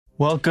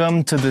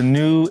Welcome to the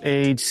New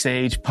Age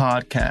Sage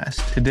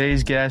podcast.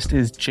 Today's guest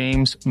is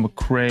James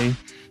McCrae.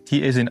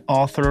 He is an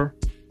author,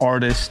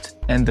 artist,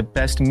 and the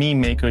best meme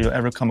maker you'll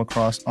ever come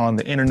across on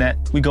the internet.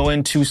 We go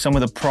into some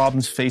of the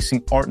problems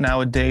facing art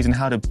nowadays and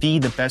how to be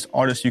the best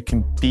artist you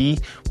can be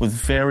with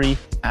very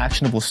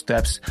actionable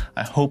steps.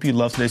 I hope you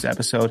love today's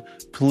episode.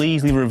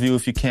 Please leave a review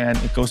if you can.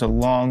 It goes a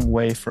long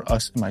way for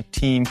us and my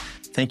team.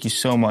 Thank you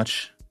so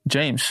much.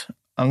 James,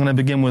 I'm going to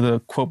begin with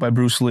a quote by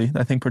Bruce Lee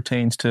that I think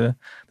pertains to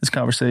this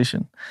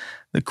conversation.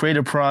 The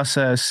creative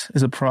process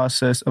is a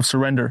process of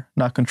surrender,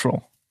 not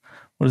control.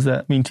 What does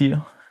that mean to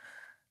you?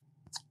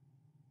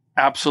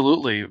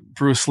 Absolutely.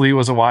 Bruce Lee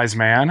was a wise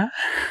man,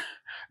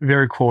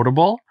 very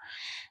quotable.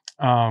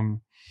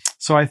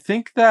 So I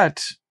think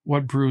that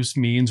what Bruce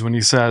means when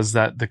he says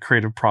that the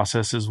creative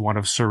process is one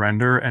of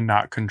surrender and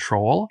not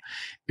control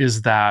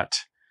is that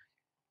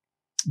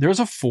there's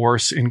a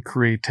force in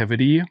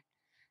creativity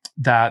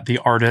that the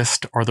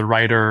artist or the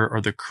writer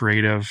or the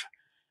creative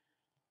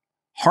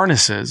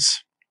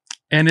harnesses.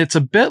 And it's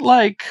a bit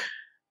like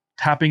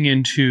tapping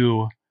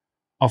into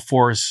a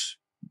force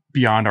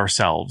beyond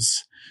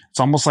ourselves. It's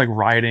almost like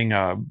riding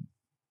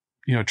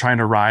trying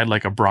to ride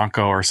like a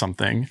bronco or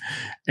something.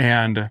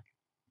 And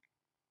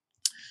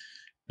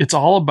it's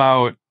all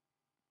about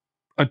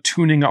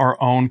attuning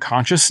our own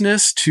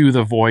consciousness to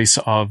the voice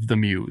of the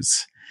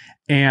muse.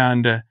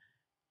 And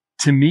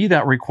to me,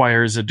 that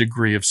requires a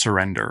degree of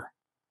surrender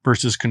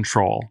versus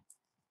control,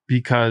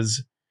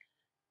 because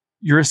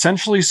you're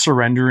essentially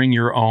surrendering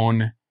your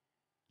own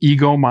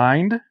ego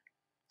mind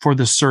for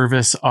the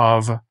service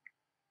of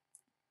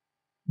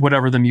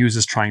whatever the muse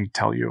is trying to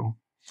tell you.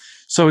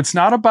 So it's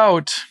not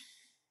about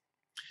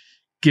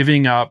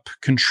giving up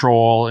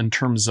control in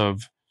terms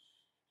of,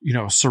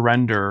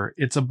 surrender.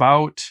 It's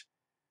about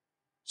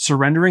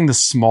surrendering the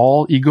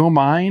small ego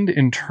mind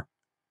in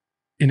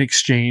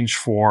exchange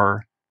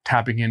for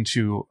tapping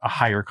into a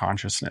higher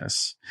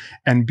consciousness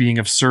and being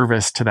of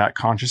service to that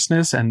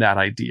consciousness and that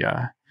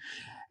idea.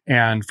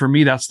 And for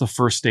me, that's the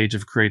first stage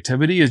of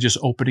creativity, is just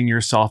opening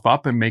yourself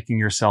up and making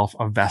yourself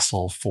a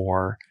vessel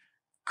for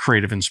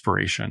creative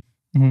inspiration.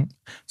 Mm-hmm.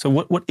 So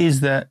what is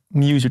that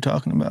muse you're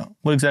talking about?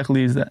 What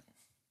exactly is that?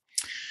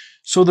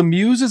 So the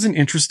muse is an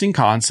interesting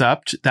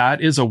concept. That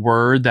is a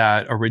word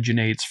that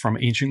originates from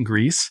ancient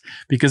Greece,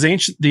 because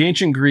the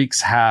ancient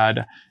Greeks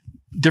had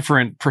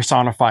different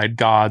personified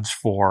gods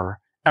for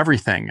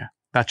everything.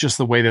 That's just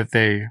the way that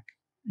they,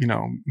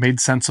 made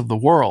sense of the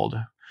world.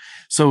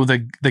 So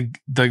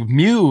the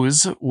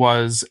muse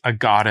was a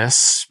goddess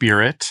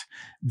spirit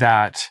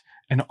that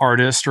an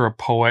artist or a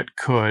poet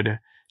could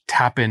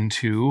tap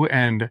into,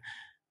 and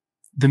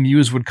the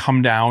muse would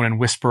come down and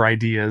whisper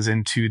ideas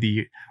into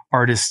the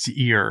artist's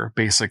ear,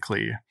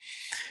 basically.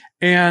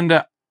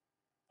 And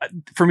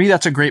for me,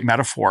 that's a great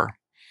metaphor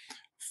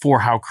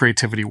for how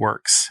creativity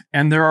works.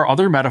 And there are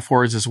other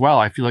metaphors as well.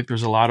 I feel like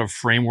there's a lot of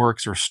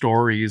frameworks or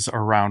stories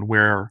around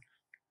where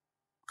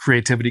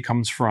creativity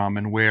comes from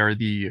and where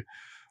the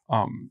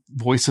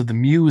voice of the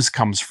muse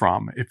comes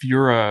from. If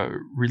you're a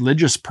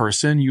religious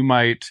person, you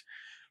might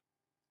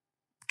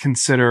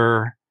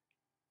consider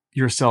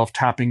yourself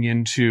tapping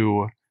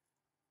into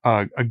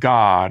a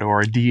god or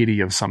a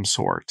deity of some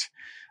sort.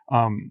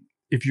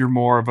 If you're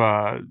more of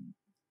a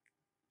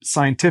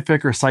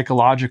scientific or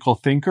psychological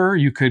thinker,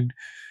 you could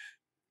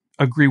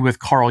agree with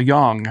Carl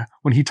Jung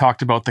when he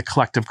talked about the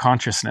collective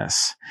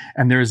consciousness.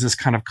 And there's this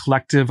kind of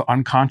collective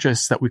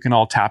unconscious that we can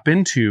all tap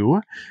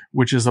into,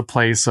 which is a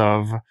place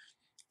of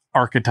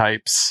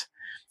archetypes.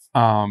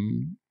 There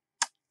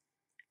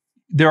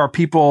are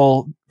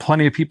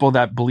plenty of people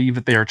that believe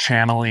that they are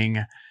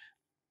channeling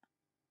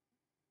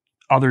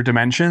other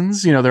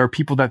dimensions. There are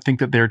people that think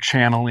that they're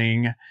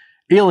channeling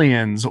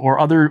aliens or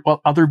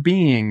other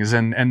beings,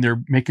 and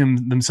they're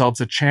making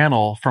themselves a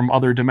channel from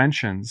other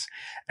dimensions.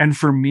 And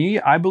for me,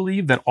 I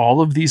believe that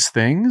all of these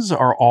things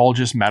are all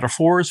just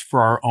metaphors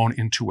for our own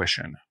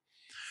intuition.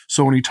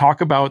 So when we talk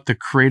about the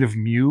creative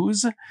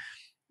muse,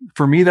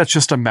 for me, that's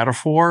just a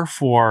metaphor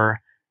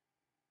for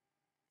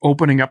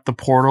opening up the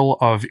portal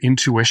of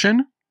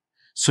intuition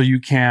so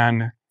you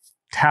can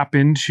tap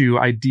into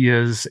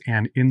ideas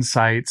and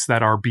insights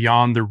that are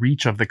beyond the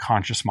reach of the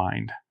conscious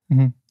mind.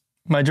 Mm-hmm.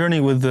 My journey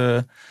with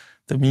the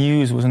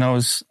muse was when I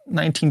was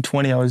 19,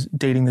 20. I was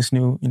dating this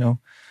new,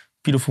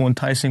 beautiful,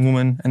 enticing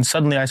woman. And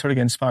suddenly I started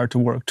getting inspired to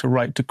work, to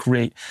write, to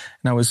create.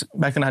 And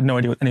back then I had no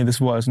idea what any of this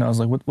was. And I was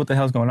like, what the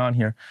hell's going on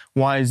here?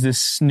 Why is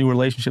this new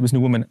relationship, this new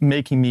woman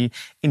making me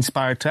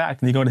inspired to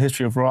act? And you go to the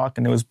history of rock,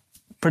 and it was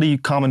pretty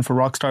common for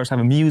rock stars to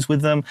have a muse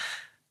with them.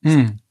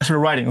 I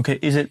started writing, okay,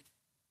 is it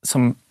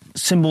some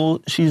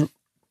symbol she's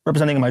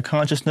representing in my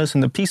consciousness?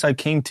 And the piece I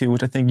came to,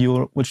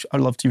 which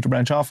I'd love you to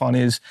branch off on,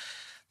 is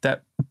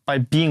that by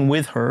being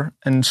with her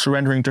and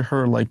surrendering to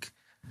her like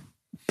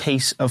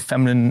pace of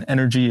feminine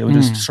energy, of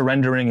just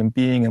surrendering and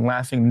being and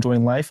laughing and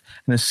enjoying life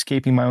and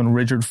escaping my own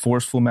rigid,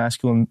 forceful,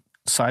 masculine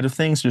side of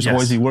things, just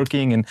always be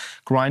working and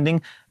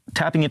grinding,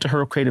 tapping into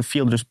her creative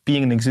field, just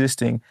being and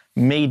existing,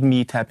 made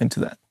me tap into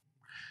that.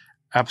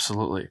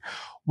 Absolutely.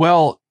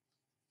 Well,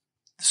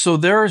 So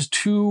there's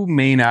two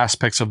main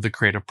aspects of the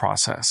creative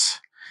process,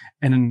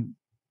 and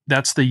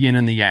that's the yin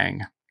and the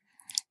yang,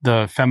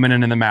 the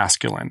feminine and the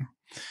masculine,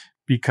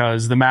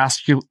 because the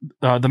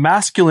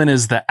masculine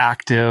is the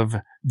active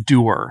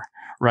doer,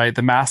 right?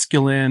 The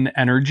masculine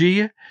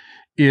energy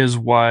is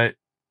what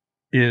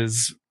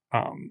is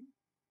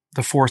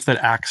the force that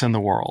acts in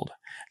the world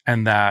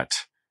and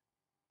that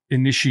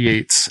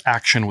initiates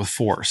action with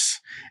force.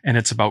 And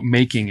it's about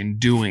making and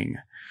doing.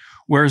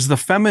 Whereas the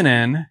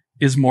feminine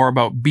is more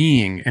about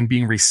being and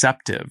being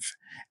receptive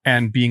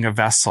and being a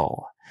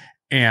vessel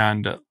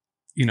and,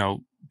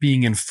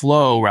 being in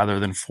flow rather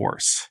than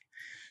force.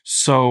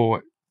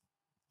 So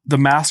the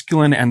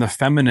masculine and the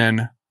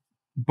feminine,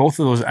 both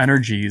of those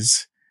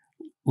energies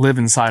live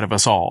inside of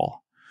us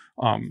all.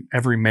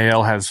 Every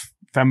male has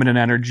feminine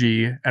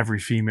energy. Every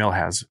female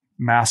has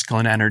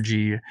masculine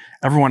energy.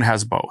 Everyone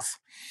has both.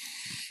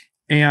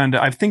 And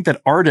I think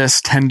that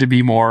artists tend to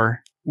be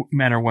more,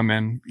 men or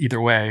women,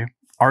 either way,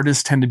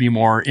 artists tend to be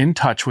more in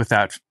touch with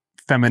that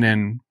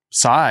feminine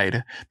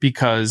side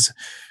because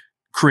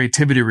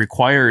creativity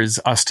requires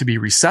us to be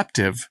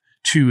receptive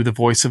to the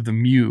voice of the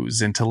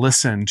muse and to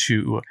listen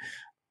to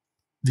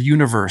the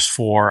universe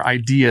for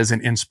ideas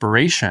and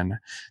inspiration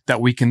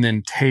that we can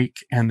then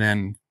take and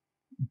then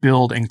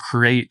build and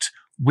create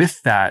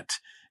with that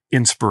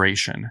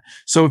inspiration.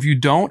 So if you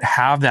don't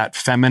have that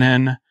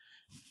feminine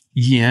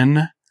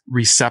yin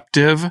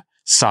receptive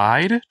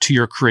side to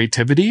your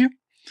creativity,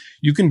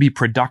 you can be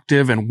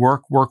productive and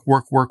work,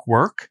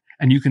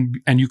 and you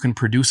can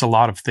produce a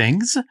lot of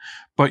things,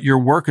 but your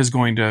work is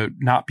going to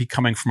not be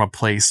coming from a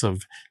place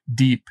of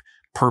deep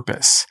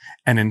purpose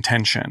and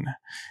intention,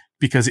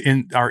 because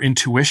our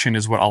intuition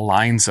is what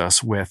aligns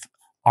us with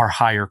our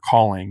higher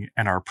calling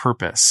and our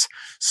purpose.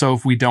 So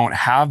if we don't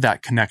have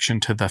that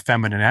connection to the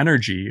feminine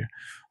energy,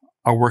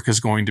 our work is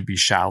going to be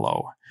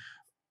shallow.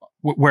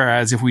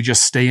 Whereas if we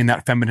just stay in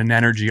that feminine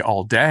energy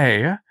all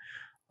day,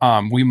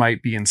 we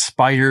might be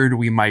inspired.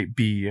 We might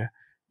be,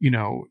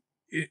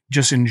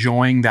 just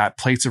enjoying that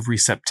place of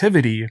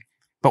receptivity,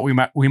 but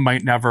we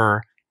might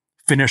never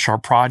finish our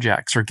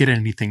projects or get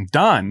anything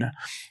done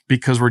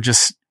because we're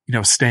just,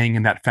 staying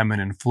in that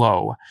feminine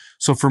flow.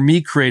 So for me,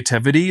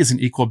 creativity is an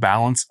equal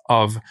balance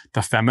of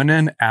the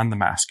feminine and the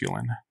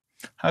masculine.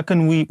 What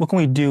can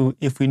we do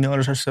if we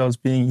notice ourselves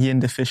being yin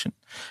deficient?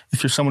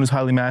 If you're someone who's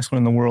highly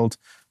masculine in the world,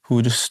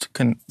 who just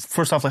can,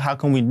 first off, how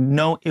can we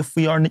know if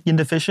we are yin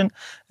deficient,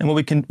 and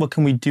what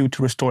can we do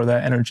to restore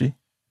that energy?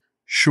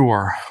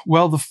 Sure.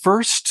 Well, the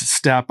first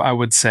step I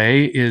would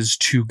say is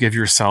to give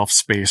yourself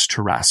space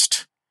to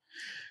rest.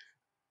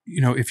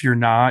 If you're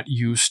not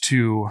used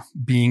to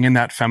being in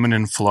that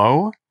feminine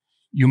flow,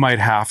 you might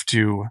have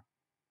to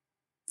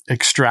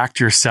extract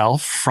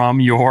yourself from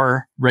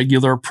your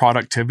regular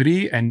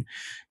productivity and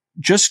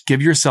just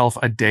give yourself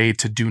a day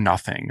to do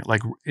nothing.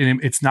 Like,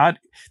 it's not,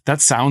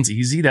 that sounds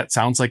easy. That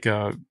sounds like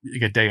a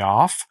day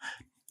off.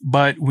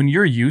 But when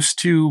you're used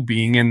to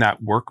being in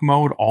that work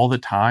mode all the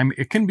time,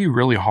 it can be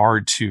really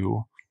hard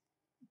to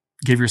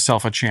give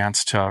yourself a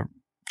chance to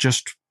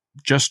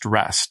just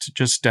rest,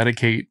 just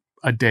dedicate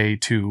a day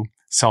to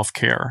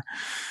self-care.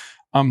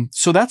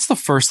 So that's the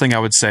first thing I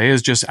would say,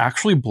 is just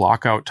actually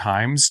block out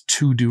times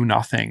to do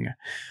nothing,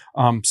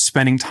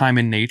 spending time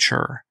in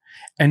nature,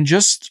 and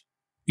just,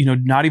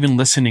 not even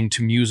listening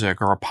to music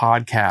or a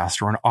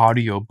podcast or an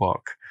audio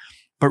book,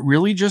 but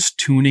really just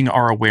tuning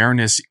our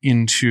awareness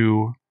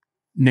into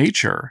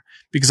nature,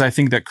 because I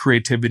think that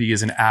creativity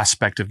is an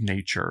aspect of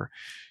nature.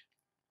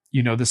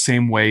 The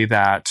same way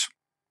that,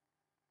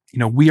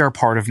 we are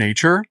part of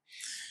nature.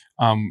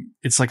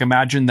 It's like,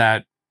 imagine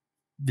that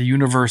the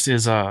universe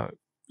is a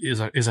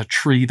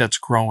tree that's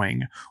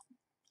growing.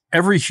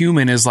 Every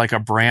human is like a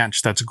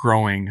branch that's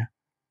growing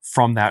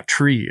from that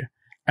tree.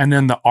 And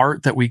then the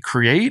art that we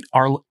create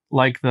are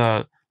like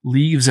the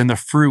leaves and the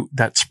fruit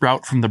that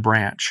sprout from the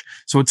branch.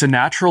 So it's a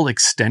natural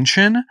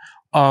extension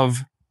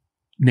of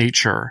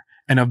nature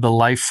and of the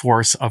life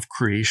force of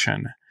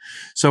creation.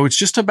 So it's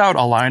just about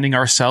aligning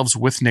ourselves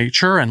with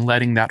nature and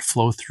letting that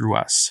flow through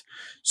us.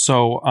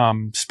 So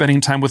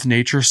spending time with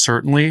nature,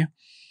 certainly.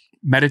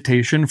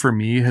 Meditation for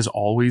me has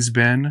always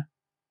been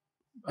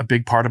a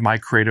big part of my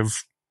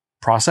creative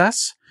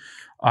process.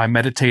 I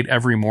meditate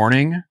every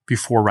morning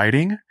before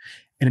writing,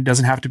 and it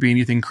doesn't have to be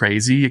anything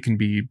crazy. It can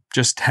be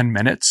just 10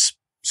 minutes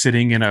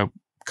sitting in a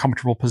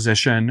comfortable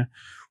position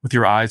with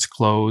your eyes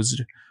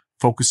closed,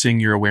 focusing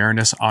your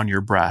awareness on your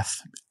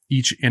breath,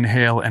 each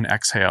inhale and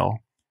exhale,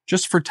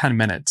 just for 10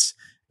 minutes.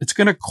 It's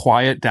going to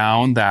quiet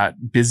down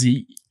that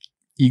busy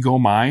ego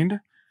mind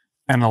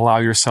and allow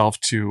yourself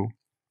to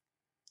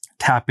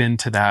tap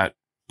into that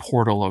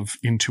portal of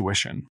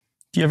intuition.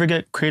 Do you ever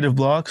get creative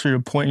blocks, or your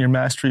point in your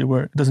mastery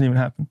where it doesn't even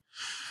happen?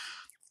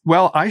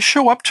 Well, I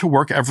show up to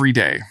work every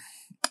day,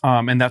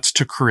 and that's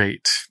to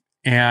create.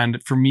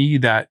 And for me,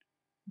 that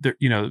it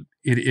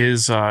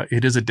is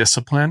a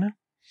discipline.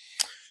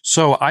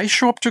 So I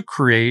show up to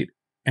create,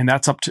 and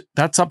that's up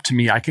to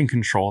me. I can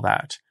control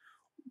that.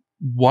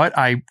 What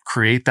I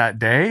create that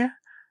day,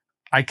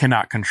 I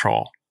cannot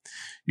control.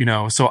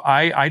 So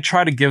I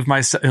try to give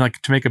myself,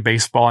 like, to make a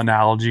baseball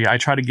analogy, I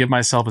try to give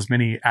myself as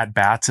many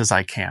at-bats as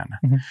I can.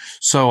 Mm-hmm.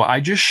 So I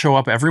just show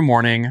up every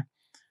morning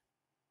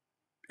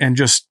and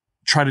just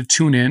try to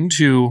tune in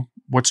to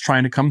what's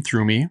trying to come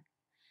through me.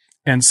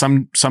 And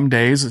some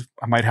days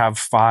I might have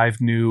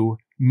 5 new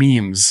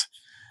memes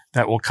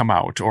that will come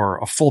out, or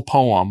a full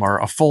poem, or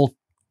a full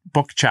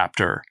book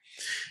chapter.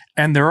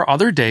 And there are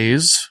other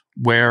days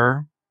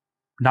where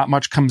not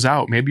much comes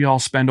out. Maybe I'll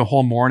spend a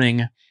whole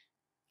morning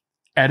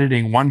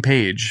editing 1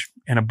 page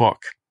in a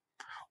book,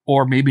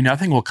 or maybe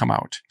nothing will come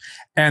out.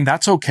 And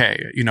that's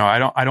okay.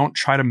 I don't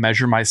try to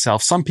measure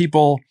myself. Some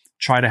people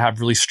try to have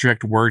really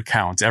strict word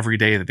counts every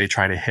day that they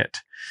try to hit.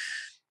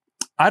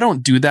 I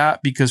don't do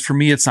that, because for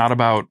me, it's not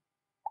about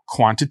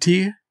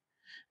quantity.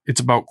 It's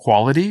about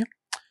quality.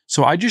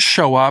 So I just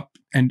show up,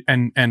 and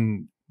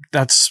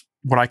that's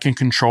what I can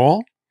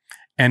control.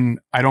 And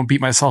I don't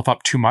beat myself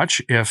up too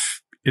much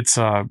if it's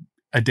a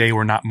day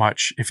where not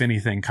much, if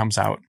anything, comes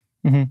out.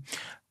 Mm-hmm.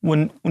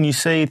 When you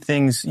say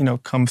things,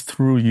 come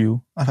through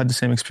you, I've had the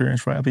same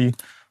experience, right? I'll be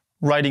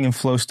writing in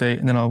flow state,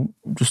 and then I'll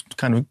just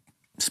kind of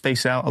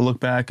space out. I'll look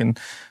back, and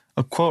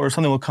a quote or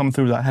something will come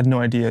through that I had no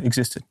idea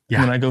existed. Yeah.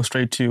 And then I go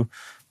straight to,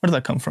 where did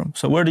that come from?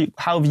 So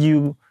how have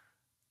you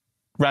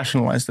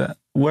rationalized that?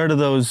 Where do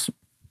those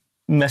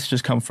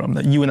messages come from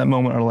that you in that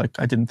moment are like,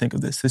 I didn't think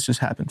of this. This just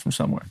happened from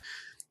somewhere?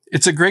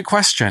 It's a great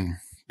question,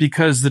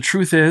 because the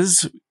truth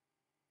is,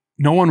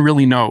 no one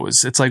really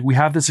knows. It's like we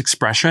have this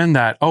expression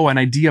that, an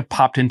idea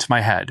popped into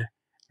my head.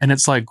 And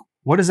it's like,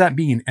 what does that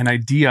mean? An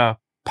idea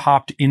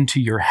popped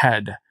into your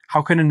head.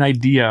 How can an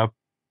idea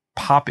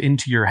pop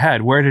into your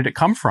head? Where did it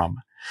come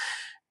from?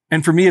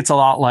 And for me, it's a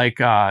lot like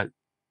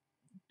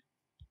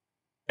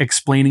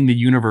explaining the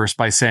universe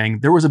by saying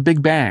there was a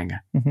big bang.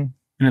 Mm-hmm.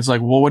 And it's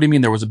like, well, what do you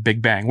mean there was a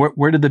big bang?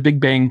 Where did the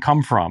big bang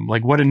come from?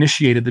 Like, what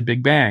initiated the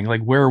big bang?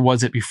 Like, where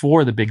was it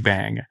before the big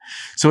bang?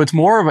 So it's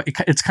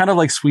it's kind of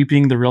like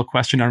sweeping the real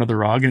question under the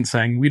rug and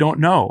saying, we don't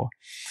know.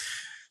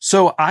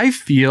 So I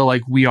feel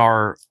like we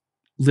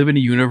live in a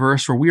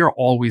universe where we are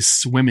always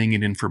swimming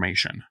in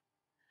information.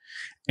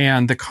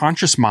 And the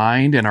conscious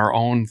mind and our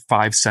own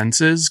 5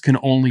 senses can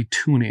only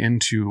tune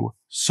into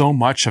so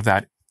much of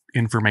that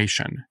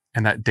information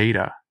and that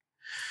data.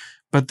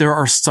 But there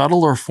are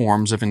subtler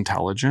forms of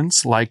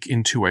intelligence, like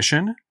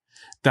intuition,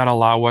 that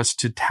allow us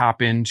to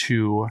tap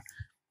into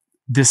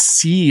this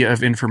sea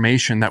of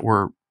information that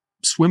we're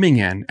swimming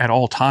in at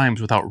all times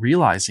without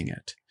realizing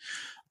it.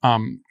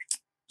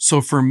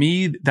 So for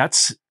me,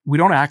 we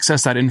don't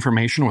access that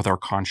information with our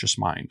conscious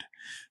mind.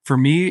 For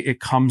me, it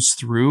comes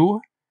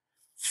through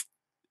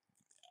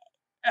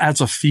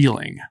as a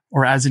feeling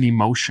or as an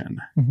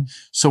emotion. Mm-hmm.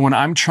 So when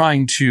I'm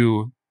trying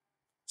to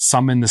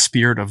summon the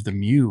spirit of the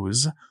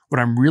muse, what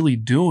I'm really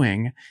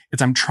doing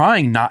is I'm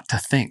trying not to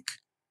think.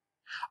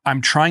 I'm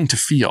trying to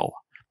feel.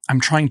 I'm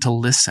trying to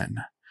listen.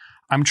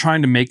 I'm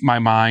trying to make my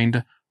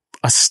mind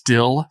a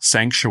still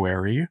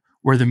sanctuary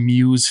where the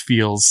muse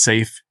feels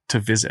safe to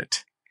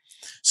visit.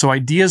 So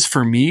ideas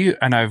for me,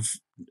 and I've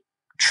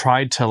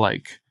tried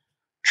to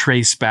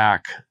trace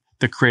back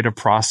the creative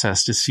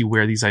process to see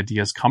where these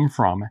ideas come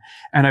from.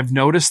 And I've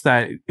noticed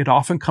that it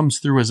often comes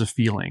through as a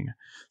feeling.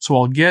 So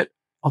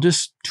I'll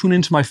just tune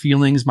into my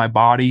feelings, my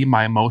body,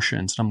 my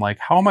emotions. And I'm like,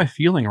 how am I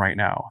feeling right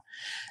now?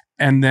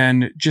 And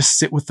then just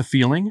sit with the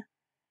feeling.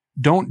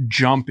 Don't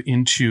jump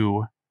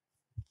into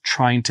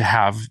trying to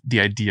have the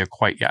idea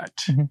quite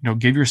yet. Mm-hmm.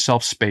 Give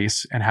yourself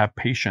space and have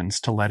patience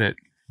to let it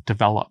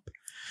develop.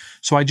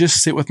 So I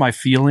just sit with my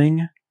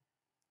feeling.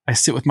 I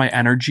sit with my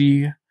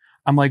energy.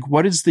 I'm like,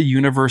 what is the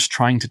universe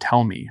trying to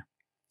tell me?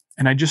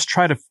 And I just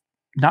try to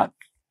not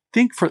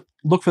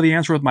look for the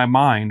answer with my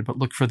mind, but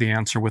look for the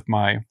answer with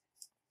my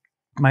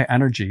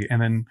energy.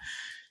 And then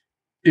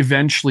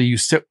eventually you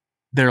sit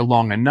there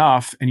long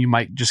enough and you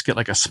might just get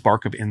like a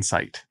spark of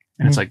insight.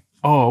 And it's like,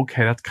 oh,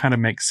 okay, that kind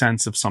of makes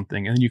sense of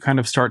something. And then you kind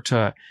of start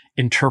to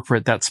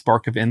interpret that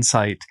spark of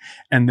insight.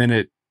 And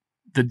then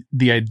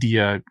the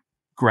idea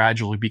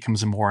gradually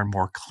becomes more and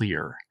more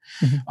clear.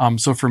 Mm-hmm.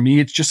 So for me,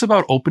 it's just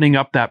about opening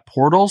up that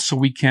portal so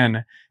we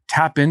can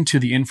tap into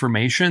the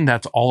information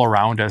that's all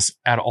around us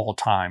at all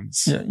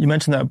times. Yeah, you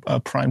mentioned that a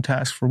prime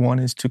task for one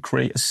is to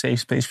create a safe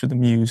space for the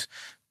muse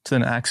to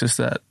then access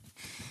that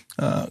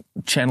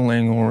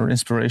channeling or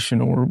inspiration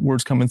or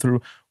words coming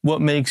through. What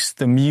makes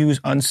the muse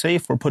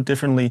unsafe, or put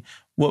differently,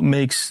 what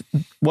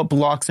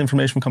blocks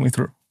information from coming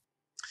through?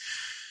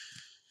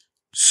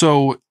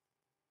 So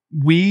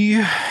we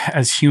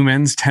as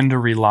humans tend to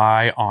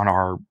rely on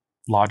our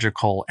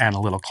logical,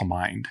 analytical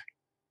mind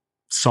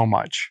so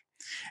much.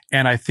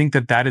 And I think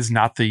that is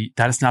not the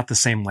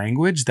same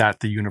language that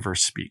the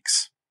universe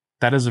speaks.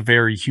 That is a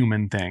very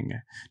human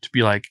thing to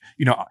be like,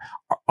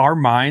 our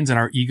minds and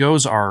our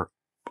egos are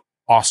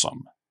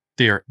awesome.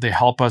 They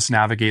help us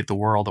navigate the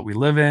world that we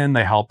live in.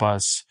 They help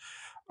us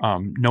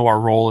know our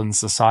role in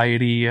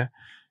society.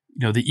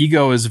 The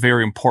ego is a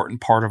very important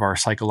part of our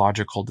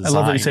psychological design. I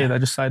love that you say that.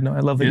 Just side note,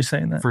 I love that you're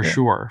saying that. For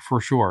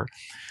sure.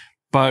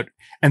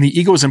 And the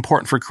ego is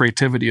important for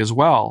creativity as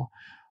well.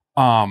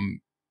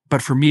 But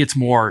But for me, it's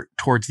more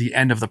towards the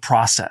end of the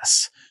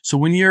process. So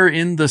when you're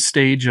in the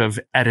stage of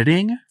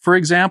editing, for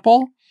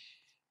example,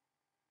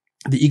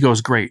 the ego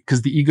is great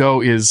because the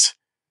ego is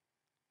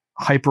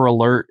hyper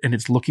alert and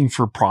it's looking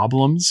for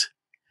problems.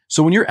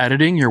 So when you're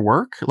editing your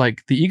work,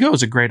 like the ego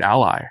is a great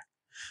ally.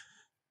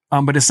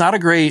 But it's not a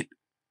great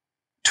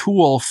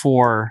tool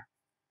for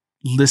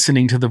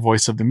listening to the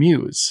voice of the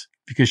muse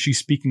because she's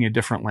speaking a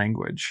different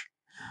language.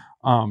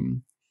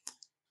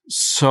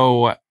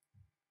 So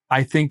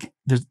I think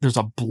there's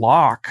a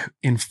block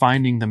in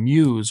finding the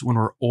muse when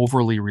we're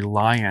overly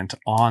reliant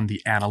on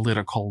the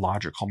analytical,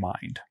 logical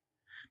mind,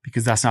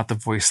 because that's not the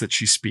voice that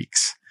she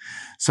speaks.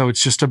 So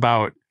it's just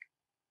about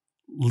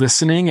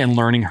listening and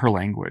learning her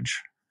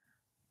language.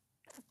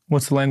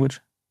 What's the language?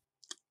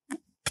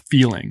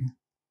 Feeling.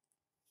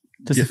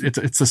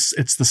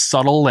 It's the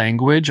subtle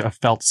language of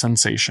felt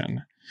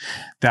sensation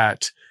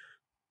that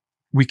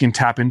we can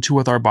tap into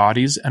with our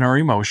bodies and our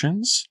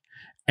emotions.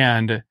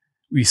 And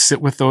we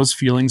sit with those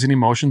feelings and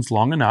emotions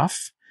long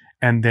enough,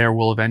 and there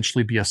will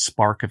eventually be a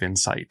spark of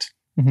insight.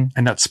 Mm-hmm.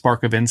 And that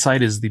spark of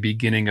insight is the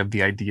beginning of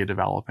the idea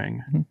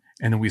developing. Mm-hmm.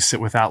 And then we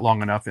sit with that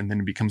long enough, and then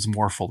it becomes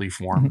more fully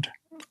formed.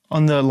 Mm-hmm.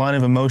 On the line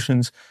of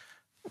emotions,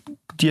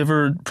 do you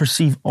ever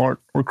perceive art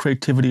or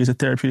creativity as a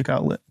therapeutic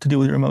outlet to deal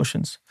with your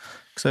emotions?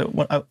 Because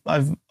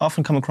I've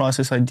often come across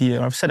this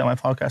idea, or I've said it on my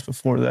podcast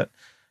before, that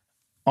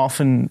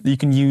often you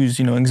can use,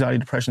 anxiety,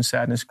 depression,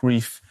 sadness,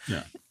 grief.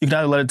 Yeah. You can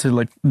either let it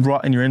to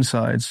rot in your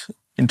insides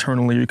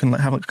internally, or you can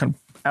have kind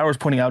of arrows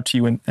pointing out to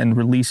you and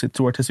release it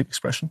through artistic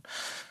expression.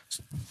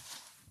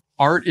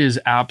 Art is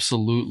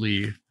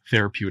absolutely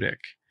therapeutic.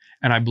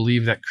 And I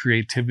believe that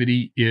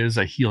creativity is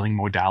a healing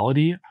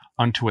modality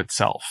unto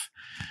itself.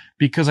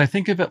 Because I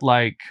think of it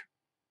like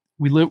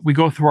we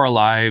go through our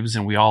lives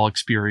and we all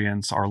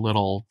experience our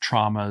little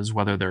traumas,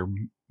 whether they're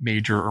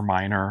major or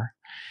minor.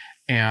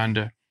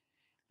 And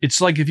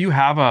it's like if you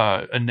have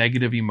a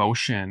negative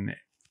emotion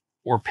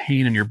or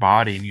pain in your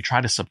body and you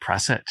try to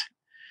suppress it,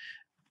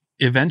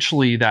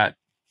 eventually that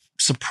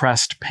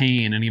suppressed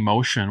pain and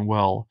emotion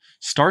will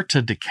start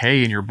to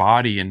decay in your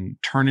body and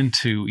turn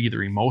into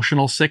either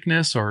emotional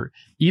sickness or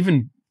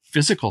even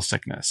physical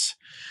sickness.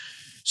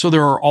 So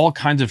there are all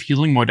kinds of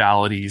healing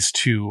modalities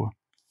to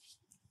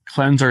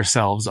cleanse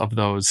ourselves of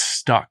those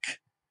stuck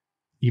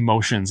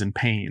emotions and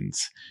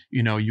pains.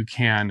 You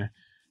can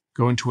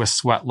go into a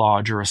sweat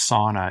lodge or a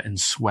sauna and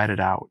sweat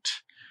it out.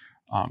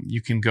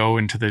 You can go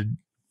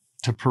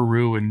to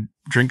Peru and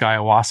drink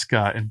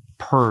ayahuasca and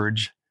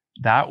purge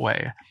that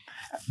way.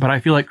 But I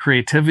feel like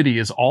creativity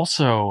is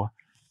also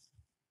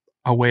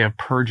a way of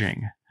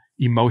purging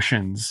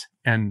emotions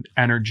and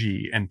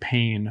energy and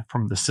pain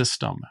from the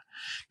system,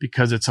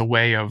 because it's a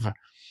way of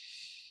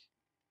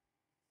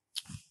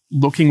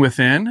looking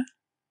within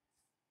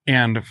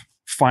and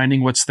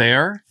finding what's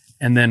there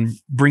and then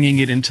bringing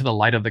it into the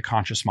light of the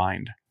conscious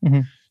mind.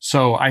 Mm-hmm.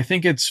 So I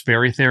think it's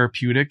very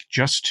therapeutic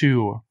just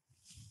to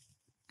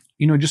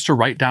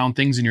write down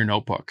things in your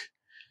notebook,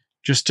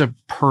 just to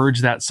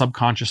purge that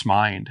subconscious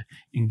mind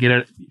and get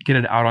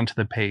it out onto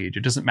the page.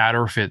 It doesn't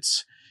matter if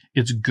it's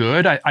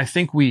good. I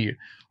think we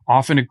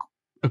often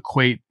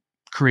equate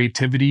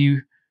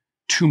creativity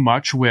too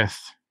much with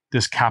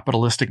this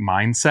capitalistic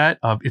mindset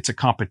of it's a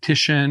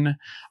competition.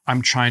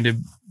 I'm trying to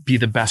be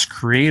the best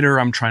creator.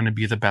 I'm trying to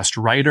be the best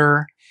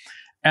writer.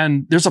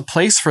 And there's a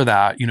place for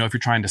that, if you're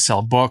trying to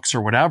sell books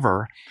or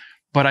whatever.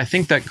 But I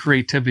think that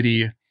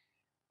creativity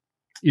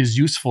is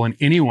useful in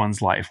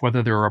anyone's life,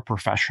 whether they're a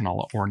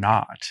professional or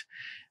not.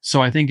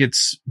 So I think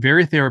it's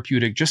very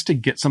therapeutic just to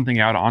get something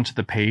out onto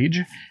the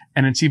page.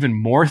 And it's even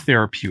more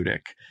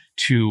therapeutic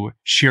to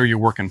share your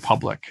work in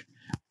public,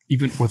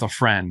 even with a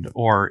friend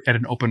or at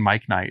an open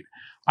mic night.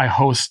 I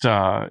host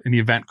an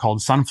event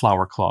called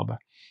Sunflower Club,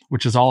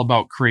 which is all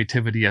about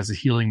creativity as a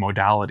healing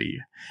modality.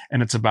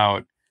 And it's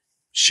about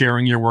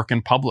sharing your work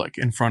in public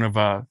in front of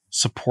a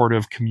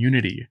supportive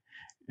community.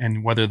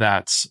 And whether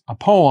that's a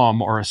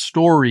poem or a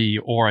story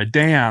or a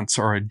dance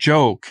or a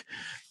joke,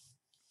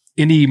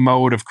 any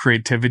mode of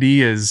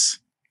creativity is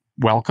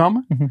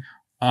welcome.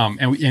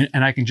 Mm-hmm.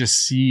 And I can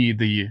just see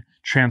the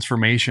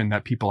transformation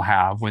that people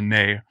have when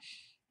they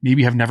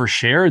maybe have never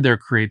shared their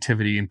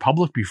creativity in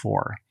public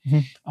before.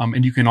 Mm-hmm.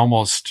 And you can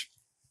almost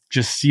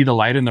just see the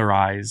light in their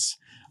eyes,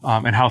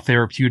 and how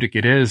therapeutic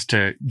it is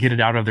to get it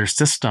out of their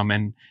system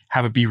and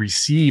have it be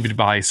received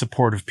by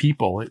supportive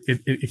people.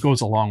 It goes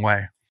a long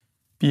way.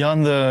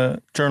 Beyond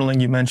the journaling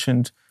you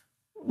mentioned,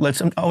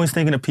 I'm always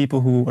thinking of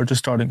people who are just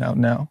starting out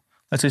now.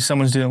 Let's say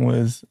someone's dealing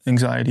with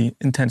anxiety,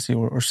 intensity,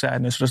 or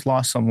sadness, or just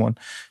lost someone.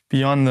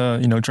 Beyond the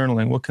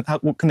journaling,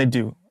 what can they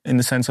do in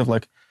the sense of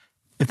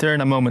if they're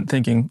in a moment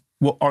thinking,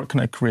 what art can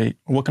I create?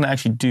 Or what can I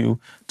actually do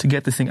to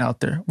get this thing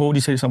out there? What would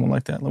you say to someone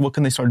like that? What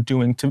can they start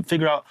doing to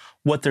figure out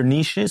what their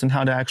niche is and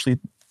how to actually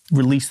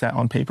release that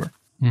on paper?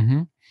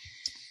 Mm-hmm.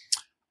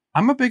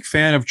 I'm a big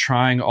fan of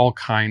trying all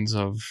kinds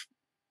of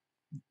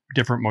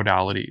different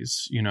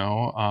modalities.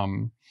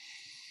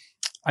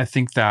 I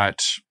think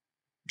that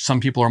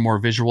some people are more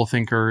visual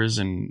thinkers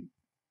and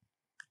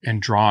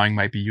drawing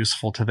might be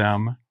useful to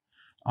them.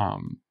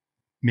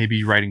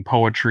 maybe writing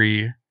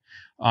poetry.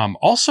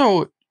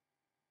 Also,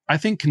 I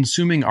think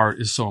consuming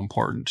art is so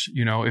important.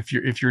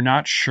 If you're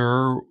not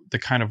sure the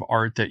kind of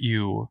art that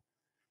you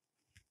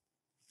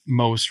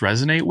most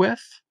resonate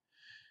with,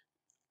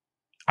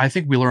 I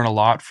think we learn a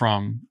lot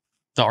from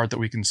the art that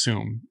we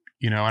consume,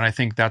 and I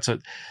think that's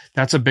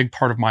a big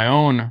part of my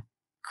own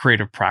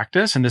creative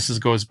practice. And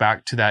goes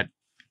back to that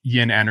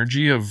yin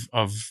energy of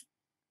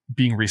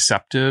being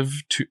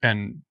receptive to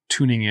and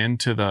tuning in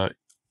to the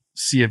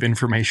sea of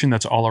information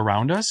that's all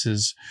around us,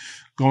 is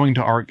going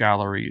to art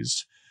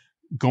galleries,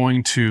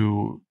 going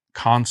to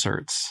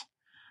concerts,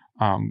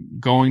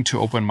 going to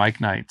open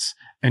mic nights,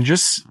 and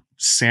just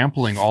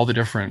sampling all the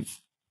different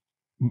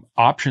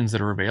options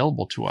that are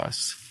available to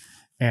us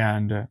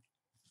and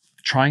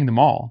trying them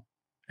all,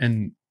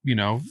 and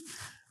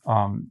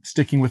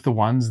sticking with the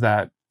ones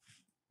that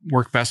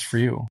work best for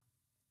you.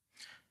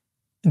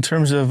 In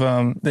terms of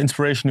the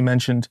inspiration you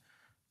mentioned,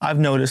 I've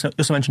noticed,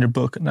 just mentioned your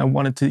book, and I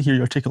wanted to hear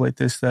you articulate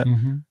this, that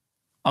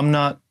I'm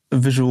not a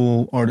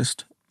visual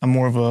artist. I'm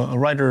more of a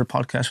writer, a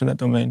podcaster in that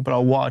domain, but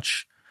I'll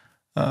watch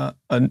a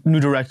new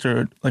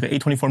director, like an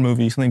A24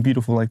 movie, something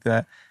beautiful like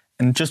that,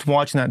 and just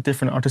watching that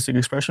different artistic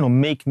expression will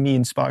make me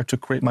inspired to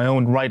create my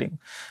own writing.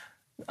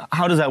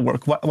 How does that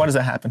work? Why does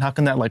that happen? How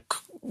can that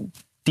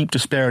deep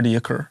disparity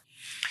occur?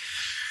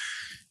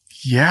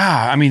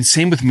 Yeah, I mean,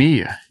 same with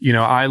me.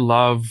 I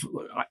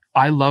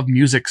love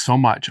music so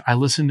much. I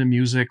listen to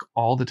music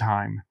all the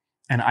time,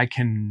 and I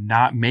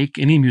cannot make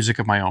any music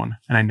of my own,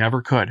 and I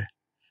never could.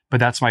 But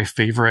that's my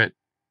favorite.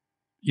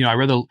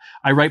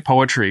 I write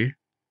poetry,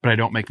 but I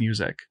don't make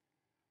music.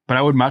 But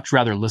I would much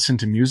rather listen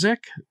to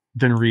music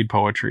than read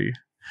poetry,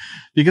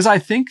 because I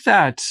think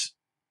that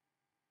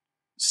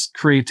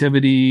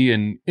creativity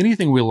and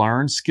anything we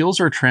learn, skills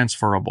are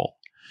transferable.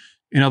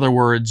 In other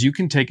words, you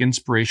can take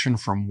inspiration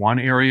from one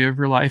area of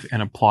your life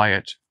and apply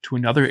it to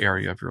another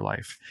area of your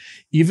life.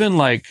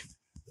 Even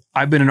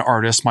I've been an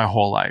artist my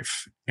whole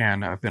life,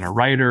 and I've been a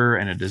writer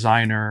and a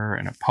designer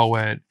and a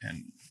poet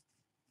and,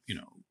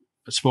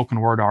 a spoken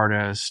word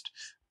artist,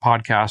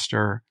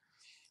 podcaster.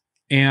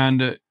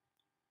 And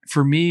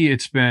for me,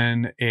 it's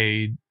been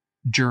a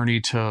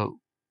journey to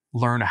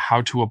learn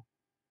how to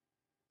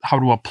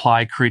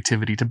apply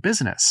creativity to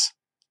business.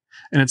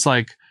 And it's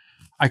I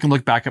can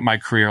look back at my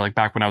career,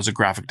 back when I was a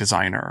graphic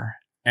designer,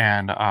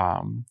 and,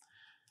 I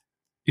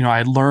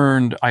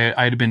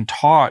had been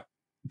taught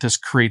this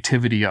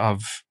creativity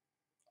of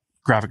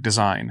graphic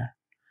design,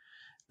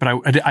 but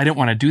I didn't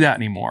want to do that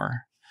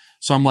anymore.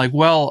 So I'm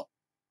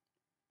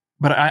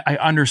but I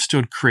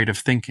understood creative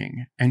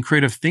thinking, and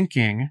creative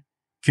thinking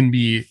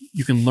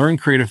you can learn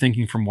creative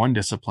thinking from one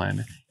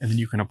discipline, and then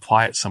you can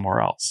apply it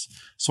somewhere else.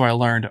 So I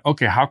learned,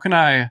 okay, how can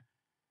I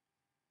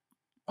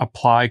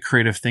apply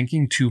creative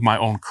thinking to my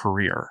own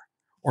career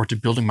or to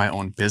building my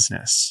own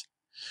business?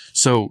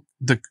 So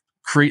the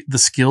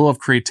skill of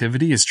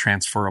creativity is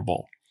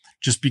transferable.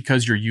 Just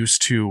because you're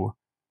used to,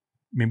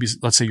 maybe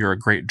let's say you're a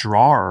great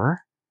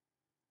drawer,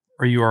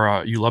 or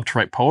you love to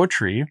write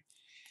poetry,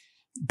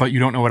 but you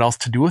don't know what else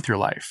to do with your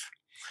life.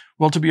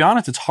 Well, to be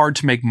honest, it's hard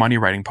to make money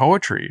writing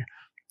poetry,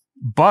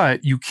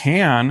 but you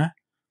can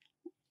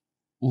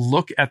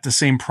look at the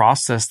same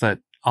process that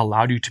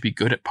allowed you to be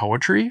good at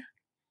poetry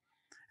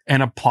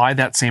and apply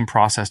that same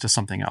process to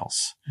something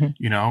else.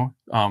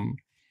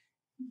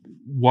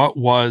 What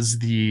was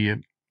the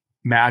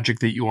magic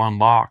that you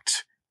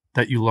unlocked,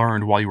 that you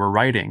learned while you were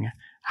writing?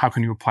 How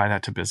can you apply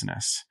that to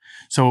business?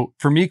 So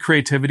for me,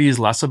 creativity is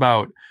less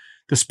about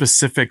the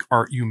specific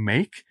art you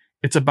make.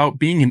 It's about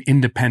being an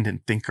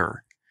independent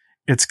thinker.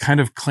 It's kind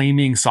of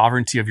claiming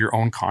sovereignty of your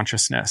own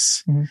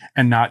consciousness,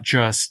 and not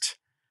just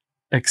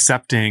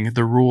accepting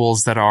the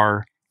rules that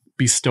are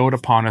bestowed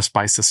upon us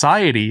by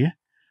society,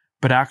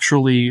 but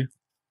actually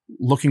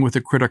looking with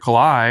a critical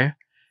eye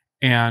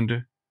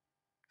and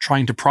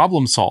trying to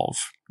problem solve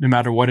no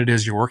matter what it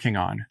is you're working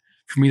on.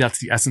 For me, that's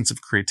the essence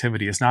of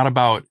creativity. It's not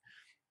about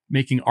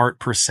making art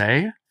per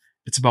se.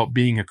 It's about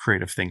being a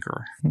creative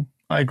thinker.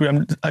 I agree.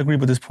 I agree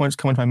with this point. It's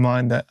coming to my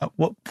mind that at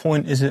what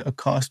point is it a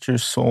cost to your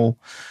soul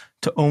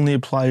to only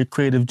apply your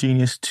creative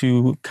genius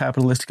to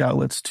capitalistic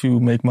outlets to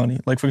make money?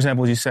 For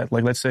example, as you said,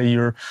 let's say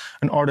you're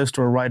an artist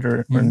or a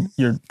writer, and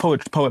you're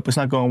poet, but it's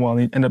not going well,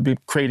 and you end up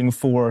creating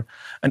for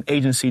an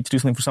agency to do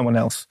something for someone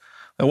else.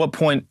 At what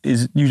point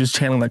is you just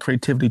channeling that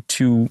creativity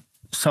to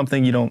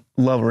something you don't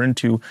love or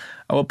into?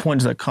 At what point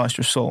does that cost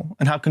your soul?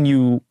 And how can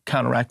you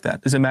counteract that?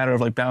 Is it a matter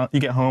of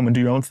you get home and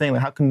do your own thing?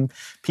 How can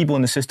people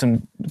in the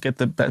system get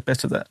the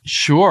best of that?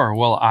 Sure.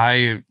 Well,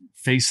 I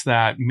faced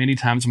that many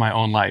times in my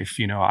own life.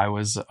 I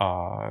was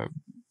an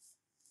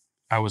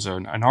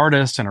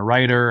artist and a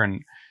writer,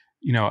 and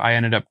I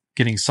ended up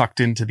getting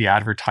sucked into the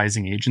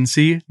advertising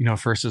agency.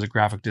 First as a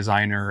graphic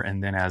designer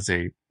and then as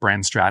a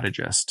brand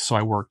strategist. So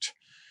I worked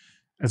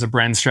as a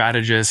brand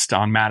strategist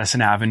on Madison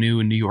Avenue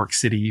in New York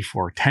City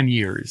for 10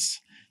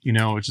 years,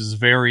 which is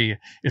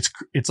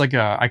it's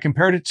I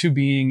compared it to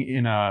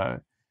being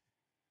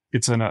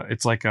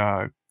it's like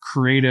a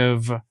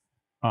creative,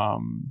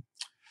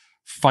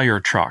 fire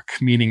truck,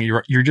 meaning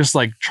you're just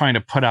trying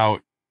to put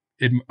out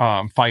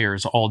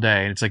fires all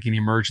day. And it's like an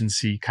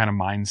emergency kind of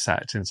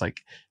mindset. And it's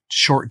like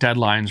short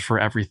deadlines for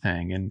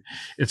everything. And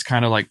it's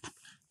kind of like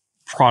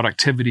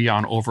productivity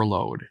on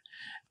overload.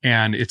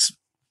 And it's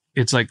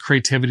like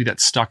creativity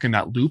that's stuck in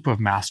that loop of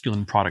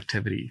masculine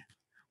productivity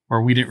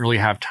where we didn't really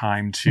have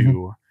time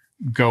to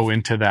go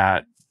into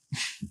that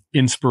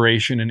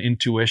inspiration and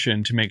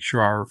intuition to make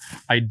sure our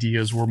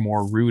ideas were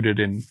more rooted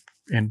in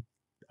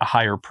a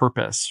higher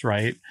purpose,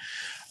 right?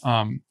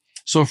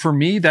 So for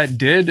me, that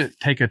did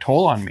take a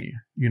toll on me.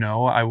 You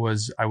know, I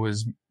was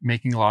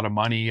making a lot of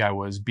money. I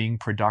was being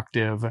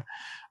productive.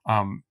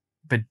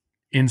 But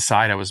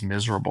inside I was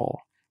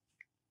miserable.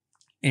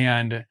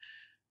 And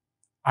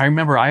I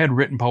remember I had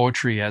written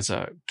poetry as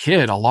a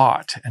kid a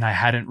lot, and I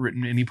hadn't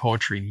written any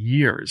poetry in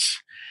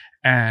years.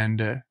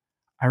 And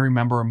I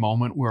remember a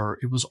moment where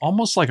it was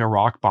almost like a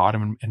rock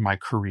bottom in my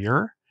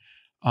career.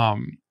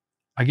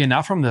 Again,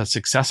 not from the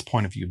success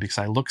point of view, because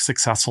I looked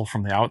successful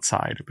from the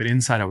outside, but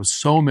inside I was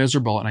so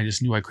miserable and I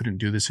just knew I couldn't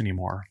do this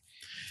anymore.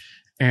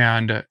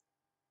 And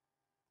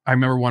I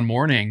remember one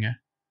morning,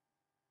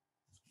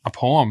 a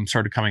poem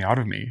started coming out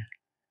of me.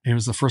 It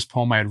was the first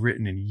poem I had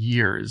written in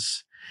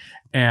years.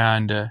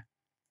 And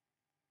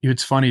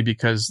it's funny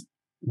because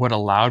what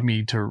allowed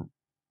me to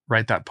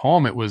write that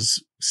poem, it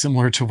was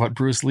similar to what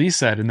Bruce Lee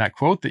said in that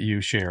quote that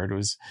you shared.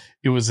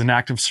 It was an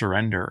act of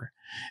surrender.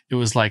 It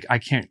was like, I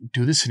can't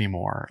do this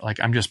anymore. Like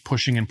I'm just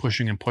pushing and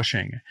pushing and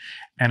pushing.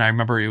 And I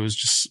remember it was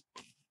just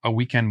a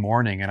weekend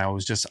morning and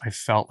I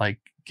felt like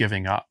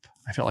giving up.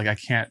 I felt like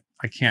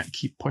I can't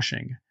keep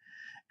pushing.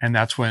 And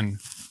that's when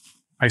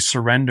I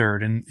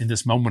surrendered. And in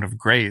this moment of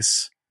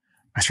grace,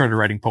 I started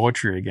writing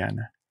poetry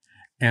again.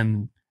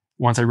 And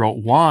once I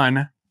wrote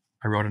one,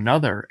 I wrote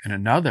another and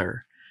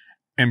another.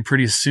 And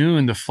pretty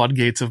soon the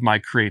floodgates of my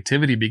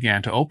creativity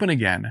began to open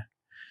again.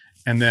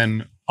 And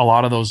then a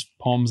lot of those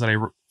poems that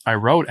I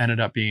wrote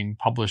ended up being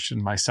published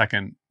in my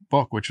second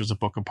book, which was a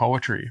book of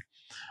poetry.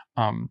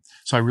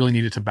 So I really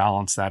needed to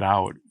balance that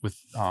out with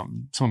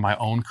some of my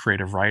own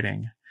creative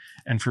writing.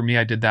 And for me,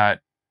 I did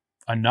that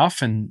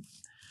enough, and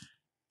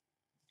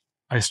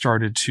I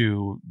started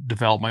to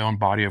develop my own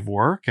body of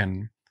work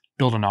and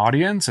build an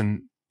audience,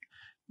 and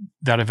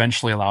that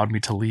eventually allowed me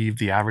to leave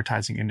the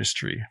advertising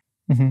industry.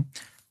 Mm-hmm.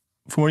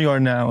 From where you are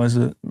now as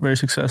a very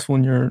successful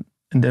in your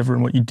endeavor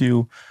and what you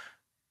do,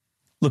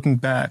 looking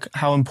back,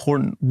 how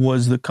important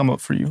was the come up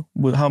for you?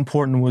 How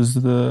important was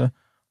the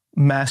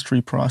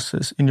mastery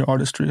process in your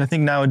artistry? I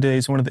think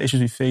nowadays one of the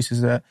issues we face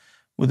is that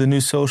with the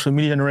new social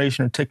media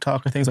generation or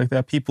TikTok or things like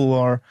that, people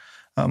are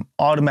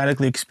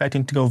automatically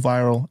expecting to go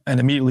viral and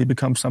immediately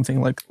become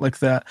something like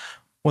that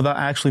without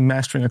actually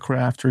mastering a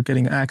craft or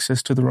getting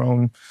access to their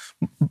own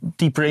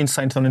deeper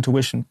insight into their own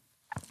intuition.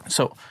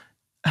 So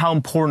how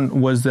important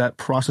was that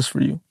process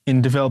for you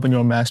in developing your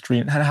own mastery?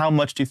 And how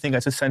much do you think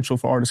that's essential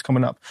for artists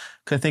coming up?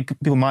 Because I think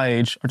people my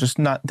age are just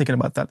not thinking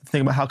about that.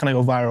 Thinking about how can I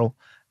go viral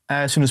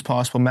as soon as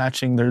possible,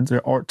 matching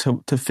their art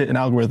to fit an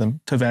algorithm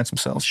to advance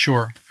themselves.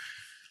 Sure.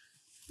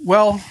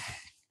 Well,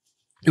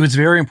 it was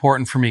very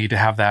important for me to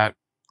have that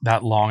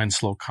long and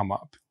slow come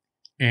up.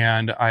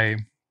 And I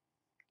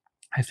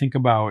think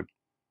about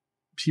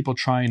people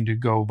trying to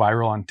go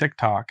viral on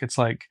TikTok. It's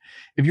like,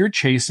 if you're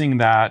chasing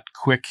that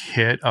quick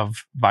hit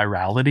of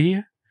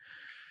virality,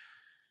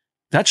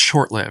 that's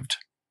short-lived.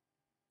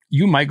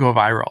 You might go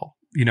viral.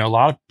 You know, a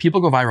lot of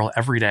people go viral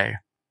every day.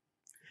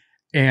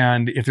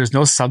 And if there's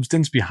no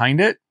substance behind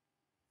it,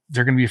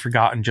 they're going to be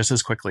forgotten just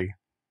as quickly.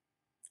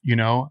 You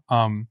know?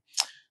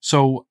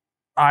 So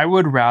I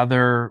would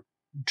rather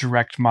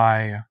direct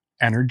my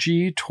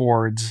energy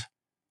towards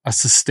a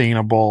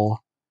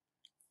sustainable,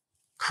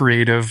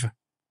 creative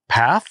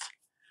path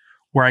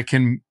where I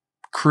can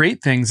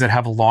create things that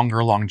have a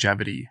longer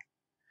longevity.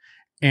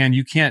 And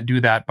you can't do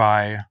that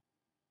by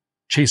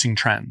chasing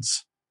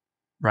trends,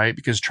 right?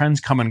 Because trends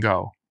come and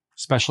go,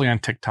 especially on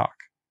TikTok.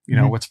 You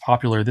know, what's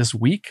popular this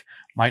week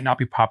might not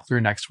be popular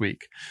next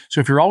week. So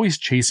if you're always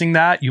chasing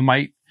that, you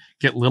might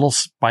get little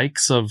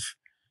spikes of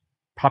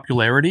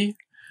popularity.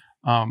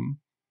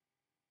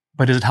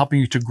 But is it helping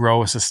you to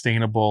grow a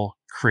sustainable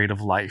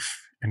creative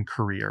life and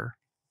career?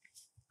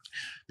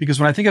 Because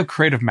when I think of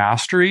creative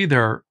mastery,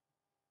 there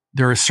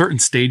are certain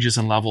stages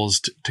and levels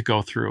to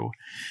go through.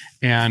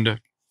 And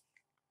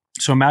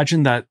so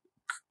imagine that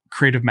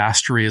creative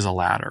mastery is a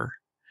ladder.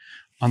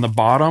 On the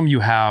bottom, you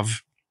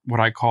have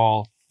what I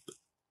call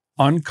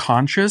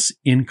unconscious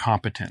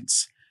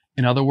incompetence.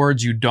 In other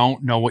words, you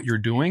don't know what you're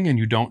doing and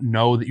you don't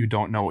know that you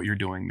don't know what you're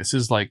doing. This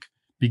is like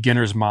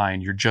beginner's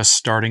mind. You're just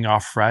starting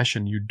off fresh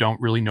and you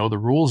don't really know the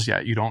rules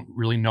yet. You don't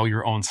really know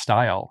your own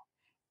style.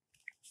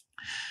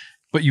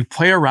 But you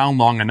play around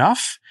long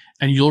enough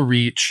and you'll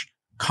reach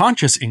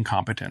conscious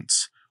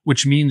incompetence,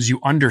 which means you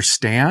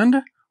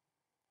understand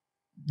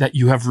that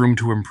you have room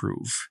to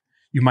improve.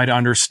 You might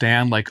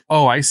understand like,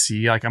 oh, I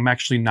see, like I'm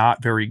actually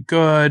not very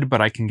good,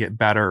 but I can get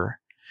better,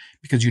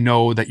 because you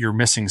know that you're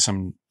missing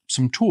some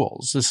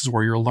tools. This is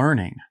where you're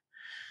learning.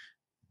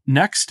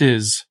 Next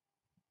is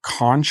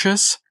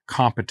conscious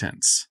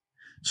competence.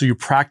 So you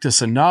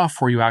practice enough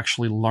where you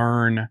actually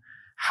learn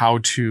how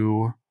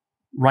to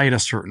write a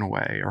certain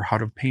way, or how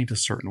to paint a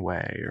certain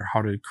way, or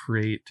how to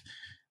create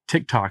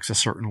TikToks a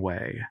certain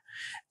way.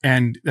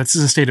 And that's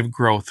a state of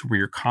growth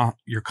where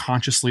you're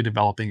consciously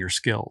developing your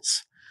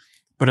skills.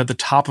 But at the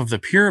top of the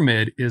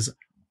pyramid is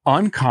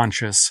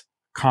unconscious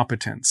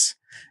competence.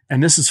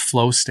 And this is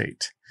flow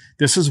state.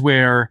 This is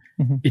where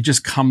it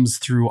just comes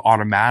through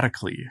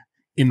automatically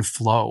in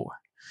flow.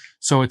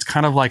 So it's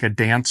kind of like a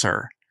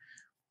dancer.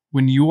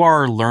 When you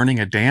are learning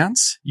a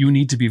dance, you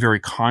need to be very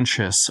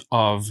conscious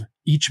of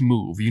each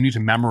move. You need to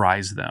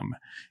memorize them.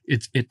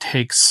 It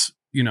takes,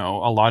 a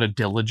lot of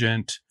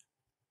diligent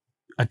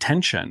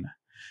attention,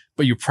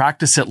 but you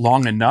practice it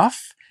long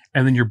enough,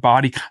 and then your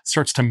body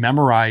starts to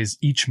memorize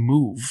each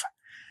move,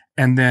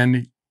 and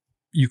then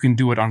you can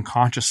do it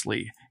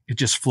unconsciously. It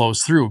just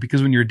flows through,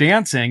 because when you're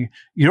dancing,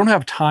 you don't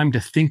have time to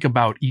think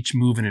about each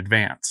move in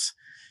advance.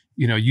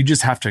 You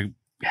just have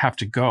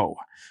to go.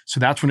 So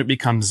that's when it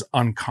becomes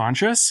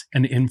unconscious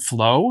and in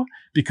flow,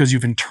 because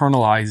you've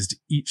internalized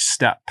each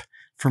step.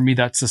 For me,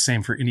 that's the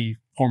same for any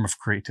form of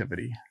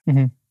creativity.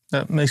 Mm-hmm.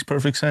 That makes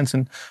perfect sense.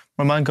 And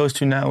my mind goes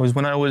to now is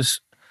when I would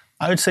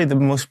say the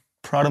most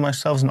proud of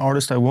myself as an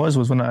artist I was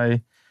when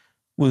I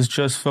was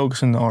just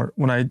focusing on art.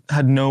 When I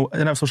didn't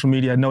have social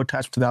media, I had no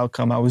attachment to the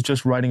outcome. I was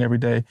just writing every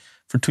day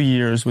for 2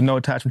 years with no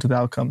attachment to the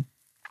outcome.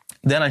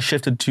 Then I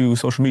shifted to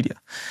social media,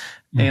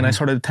 and I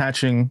started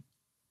attaching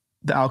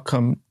the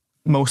outcome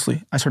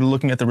mostly. I started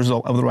looking at the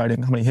result of the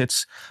writing, how many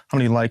hits, how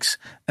many likes,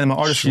 and my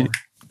artistry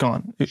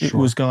gone. It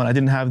was gone. I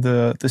didn't have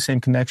the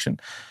same connection.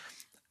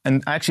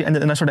 And I actually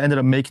ended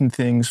up making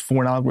things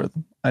for an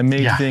algorithm. I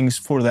made things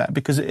for that,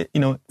 because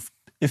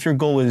if your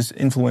goal is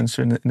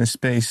influencer in a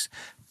space,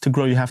 to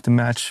grow, you have to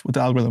match what the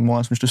algorithm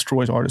wants, which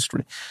destroys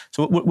artistry.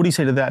 So what do you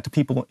say to that, to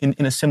people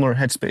in a similar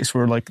headspace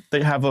where like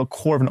they have a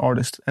core of an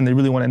artist and they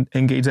really want to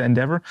engage that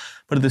endeavor,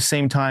 but at the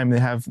same time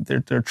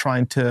they're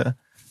trying to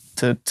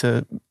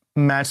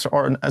match the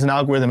art as an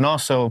algorithm, and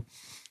also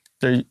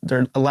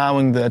they're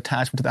allowing the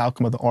attachment to the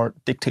outcome of the art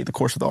dictate the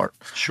course of the art.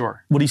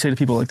 Sure. What do you say to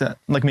people like that,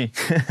 like me?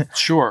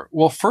 Sure.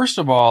 Well, first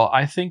of all,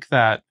 I think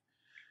that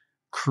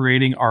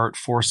creating art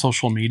for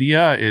social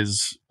media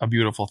is a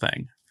beautiful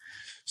thing.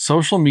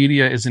 Social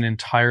media is an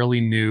entirely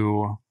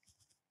new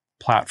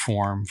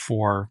platform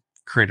for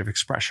creative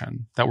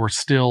expression that we're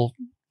still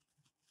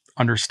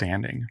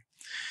understanding.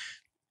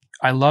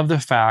 I love the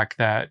fact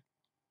that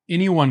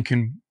anyone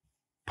can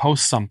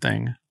post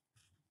something.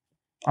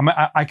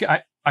 I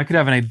could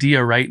have an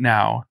idea right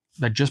now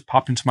that just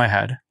popped into my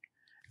head,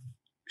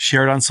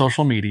 share it on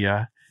social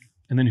media,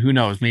 and then who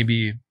knows,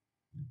 maybe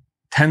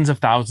tens of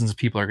thousands of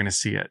people are going to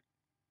see it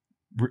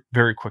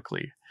very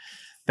quickly.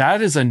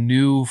 That is a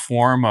new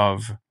form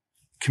of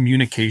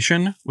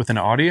communication with an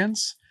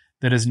audience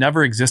that has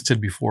never existed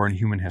before in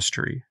human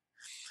history.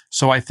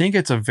 So I think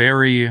it's a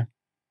very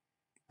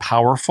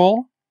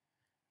powerful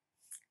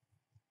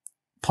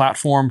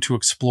platform to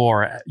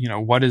explore,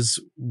 what is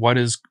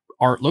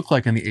art look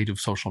like in the age of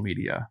social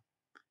media.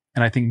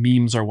 And I think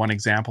memes are one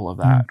example of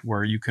that,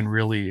 where you can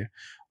really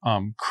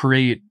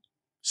create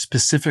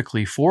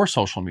specifically for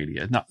social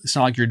media. It's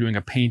not like you're doing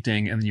a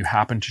painting and then you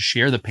happen to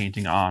share the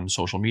painting on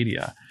social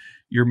media.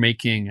 You're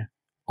making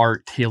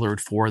art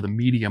tailored for the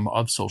medium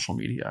of social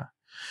media.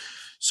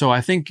 So I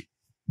think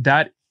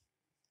that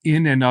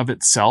in and of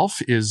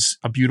itself is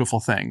a beautiful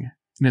thing.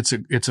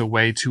 And it's a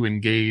way to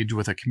engage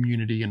with a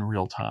community in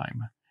real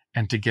time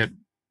and to get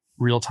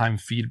real-time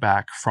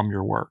feedback from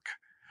your work.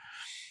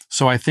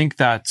 So I think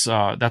that's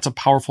a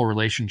powerful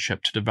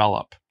relationship to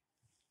develop.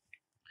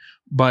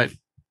 But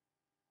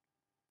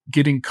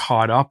getting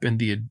caught up in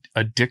the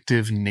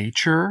addictive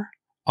nature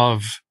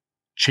of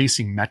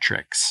chasing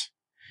metrics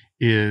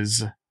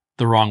is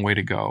the wrong way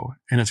to go.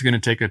 And it's going to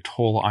take a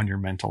toll on your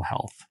mental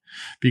health,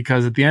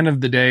 because at the end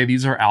of the day,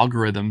 these are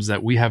algorithms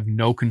that we have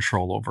no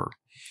control over.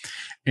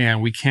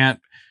 And we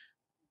can't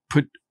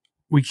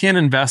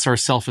invest our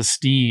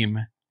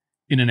self-esteem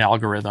in an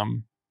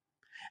algorithm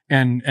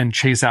and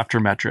chase after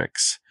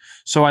metrics.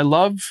 So I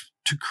love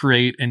to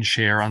create and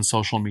share on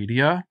social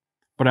media,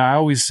 but I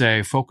always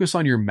say focus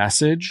on your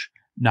message,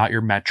 not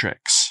your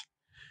metrics.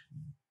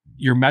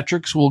 Your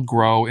metrics will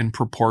grow in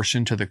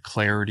proportion to the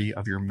clarity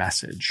of your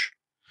message.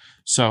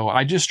 So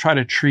I just try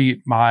to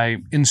treat my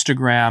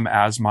Instagram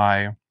as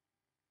my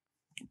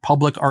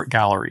public art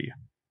gallery,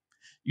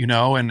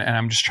 and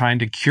I'm just trying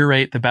to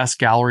curate the best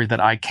gallery that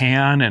I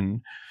can.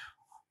 And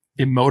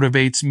it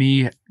motivates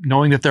me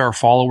knowing that there are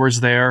followers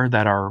there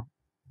that are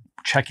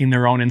checking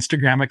their own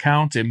Instagram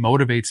accounts. It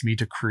motivates me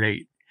to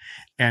create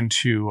and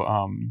to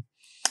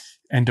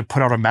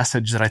put out a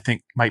message that I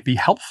think might be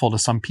helpful to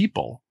some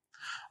people.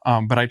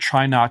 But I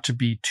try not to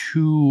be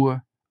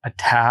too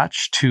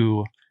attached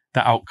to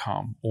the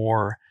outcome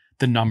or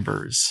the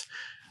numbers,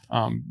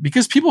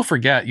 because people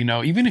forget,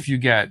 even if you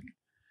get,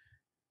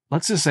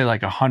 let's just say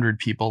like 100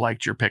 people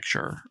liked your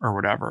picture or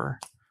whatever,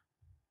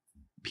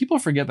 people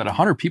forget that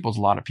 100 people is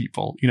a lot of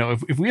people.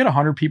 If we had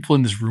 100 people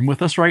in this room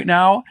with us right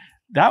now,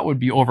 that would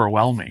be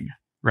overwhelming,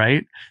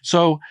 right?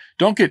 So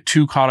don't get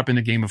too caught up in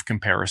the game of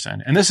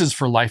comparison. And this is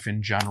for life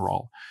in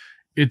general.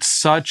 It's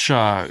such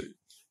a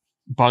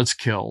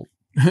buzzkill.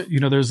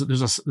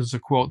 There's a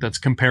quote that's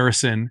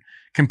comparison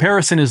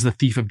is the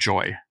thief of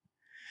joy.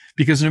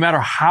 Because no matter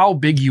how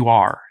big you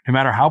are, no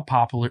matter how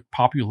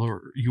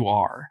popular you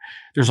are,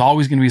 there's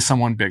always going to be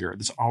someone bigger.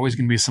 There's always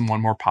going to be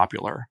someone more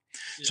popular.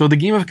 Yeah. So the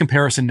game of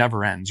comparison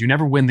never ends. You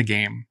never win the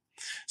game.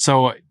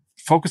 So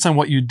focus on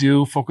what you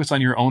do. Focus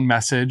on your own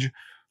message.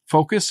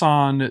 Focus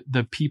on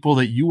the people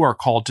that you are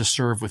called to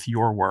serve with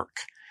your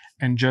work,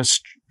 and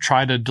just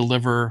try to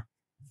deliver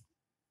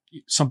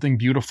something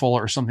beautiful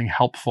or something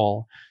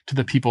helpful to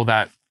the people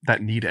that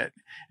need it.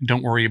 And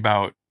don't worry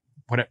about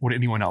what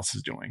anyone else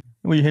is doing.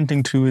 What you're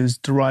hinting to is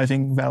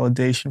deriving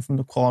validation from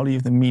the quality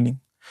of the meaning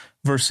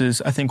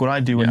versus, I think, what I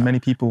do, and many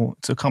people,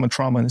 it's a common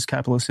trauma in this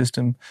capitalist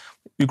system.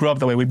 We grow up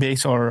that way. We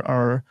base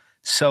our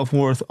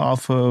self-worth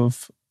off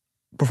of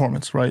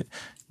performance, right?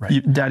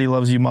 Daddy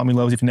loves you, mommy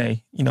loves you if an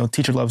A.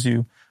 Teacher loves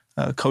you,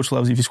 coach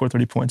loves you if you score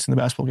 30 points in the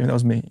basketball game. That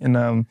was me.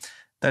 And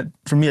that,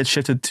 for me, it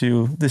shifted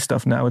to this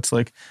stuff now. It's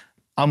like,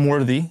 I'm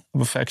worthy of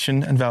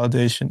affection and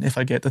validation if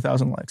I get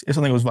 1,000 likes, if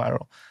something goes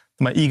viral.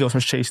 My ego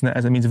starts chasing that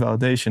as a means of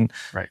validation.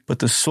 Right. But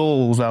the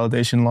soul's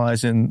validation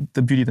lies in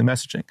the beauty of the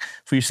messaging.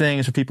 So what you're saying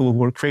is for people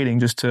who are creating,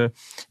 just to,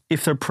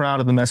 if they're proud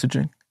of the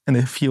messaging and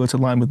they feel it's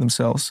aligned with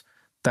themselves,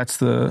 that's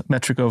the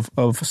metric of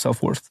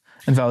self-worth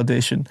and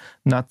validation,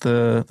 not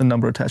the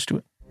number attached to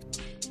it.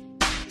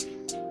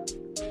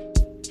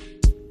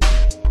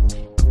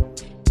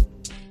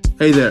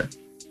 Hey there.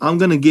 I'm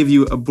going to give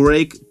you a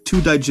break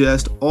to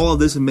digest all of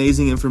this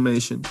amazing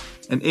information.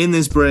 And in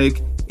this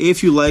break,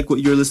 if you like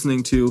what you're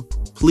listening to,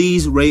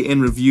 please rate and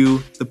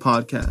review the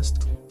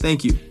podcast.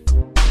 Thank you.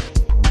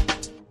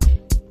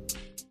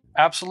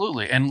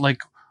 Absolutely. And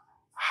like,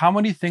 how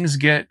many things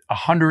get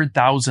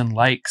 100,000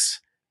 likes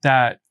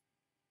that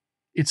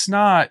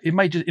it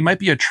might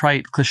be a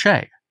trite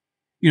cliche.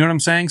 You know what I'm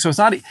saying? So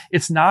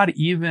it's not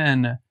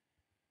even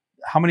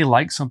how many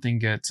likes something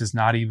gets is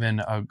not even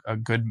a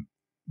good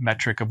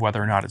metric of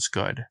whether or not it's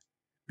good,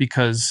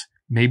 because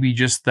maybe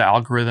just the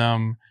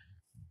algorithm,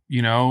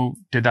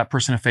 did that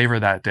person a favor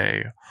that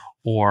day,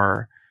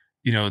 or,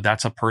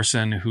 that's a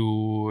person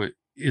who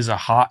is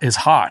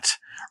hot,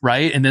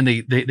 right? And then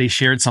they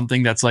shared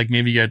something that's like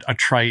maybe a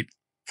trite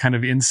kind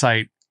of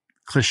insight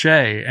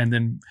cliche. And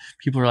then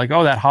people are like,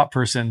 oh, that hot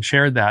person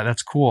shared that.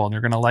 That's cool. And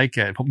they're going to like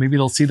it. Maybe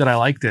they'll see that I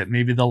liked it.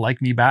 Maybe they'll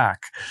like me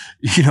back.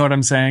 You know what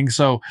I'm saying?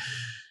 So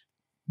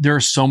there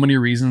are so many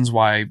reasons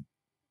why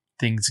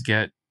things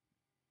get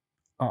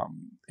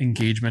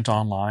engagement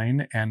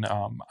online. And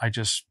I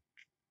just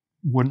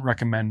wouldn't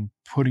recommend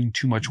putting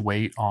too much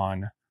weight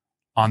on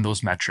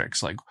those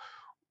metrics. Like,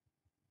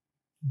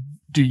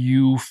 do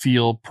you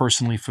feel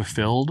personally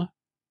fulfilled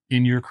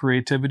in your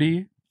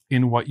creativity,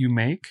 in what you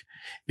make?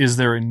 Is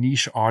there a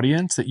niche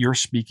audience that you're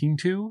speaking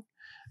to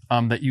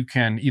that you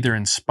can either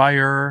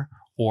inspire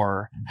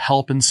or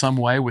help in some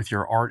way with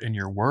your art and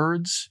your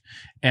words?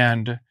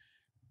 And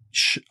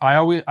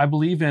I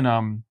believe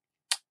in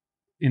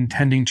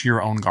tending to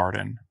your own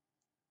garden,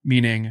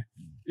 meaning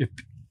if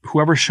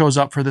whoever shows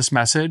up for this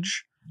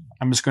message,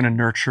 I'm just going to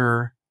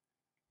nurture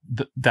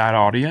that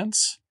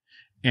audience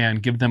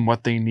and give them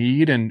what they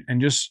need, and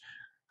just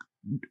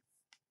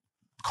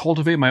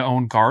cultivate my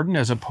own garden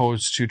as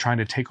opposed to trying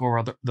to take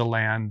over the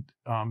land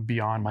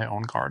beyond my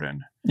own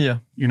garden. Yeah.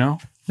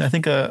 I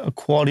think a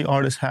quality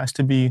artist has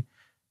to be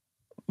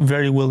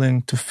very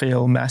willing to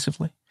fail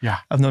massively. Yeah.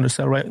 I've noticed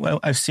that, right? Well,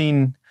 I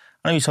don't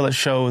know if you saw that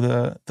show,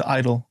 The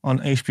Idol on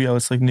HBO.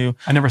 It's like new.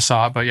 I never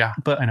saw it, but yeah,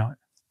 I know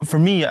it. For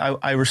me,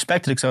 I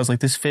respected it because I was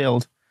like, this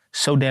failed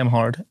so damn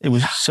hard. It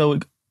was so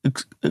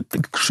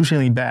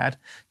excruciatingly bad.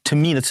 To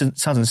me, that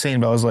sounds insane,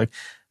 but I was like,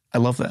 I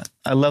love that.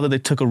 I love that they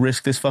took a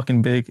risk this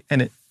fucking big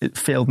and it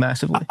failed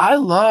massively. I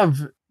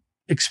love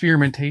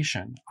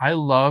experimentation. I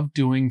love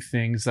doing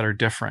things that are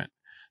different.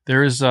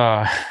 There's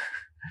a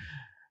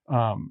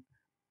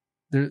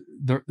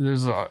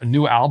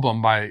new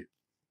album by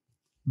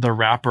the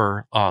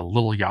rapper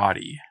Lil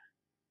Yachty,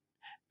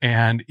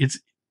 and it's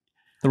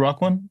the rock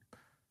one.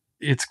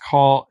 It's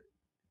got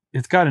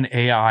an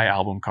AI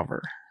album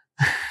cover.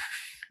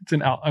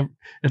 I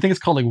think it's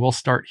called like We'll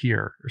Start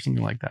Here or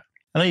something like that.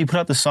 I know you put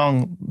out the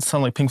song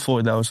like Pink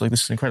Floyd. That was like,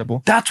 this is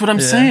incredible. That's what I'm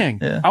saying.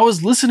 Yeah. I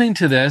was listening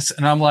to this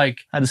and I'm like,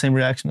 I had the same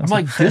reaction. I'm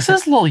like, this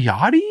is Lil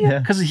Yachty?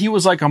 Yeah. Cause he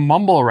was like a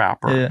mumble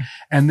rapper. Yeah.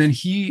 And then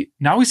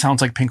now he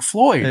sounds like Pink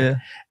Floyd. Yeah.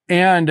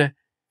 And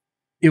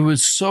it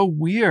was so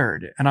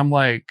weird. And I'm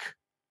like,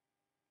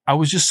 I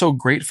was just so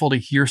grateful to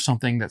hear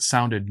something that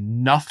sounded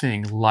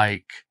nothing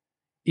like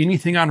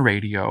anything on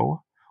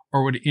radio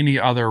or what any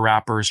other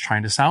rapper is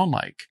trying to sound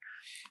like.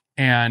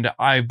 And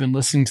I've been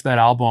listening to that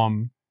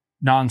album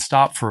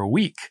nonstop for a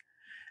week,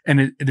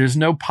 and there's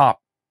no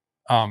pop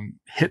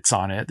hits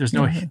on it. There's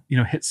no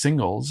hit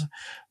singles,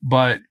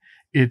 but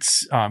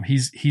it's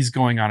he's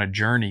going on a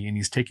journey and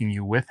he's taking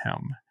you with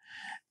him.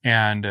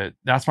 And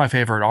that's my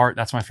favorite art.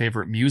 That's my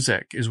favorite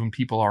music, is when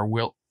people are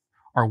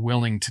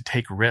willing to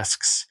take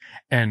risks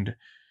and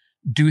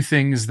do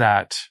things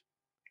that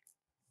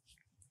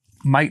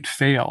might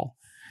fail.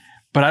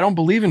 But I don't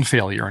believe in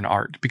failure in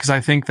art, because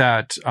I think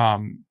that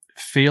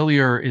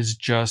failure is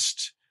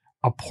just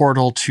a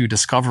portal to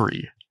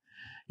discovery.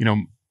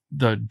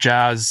 The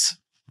jazz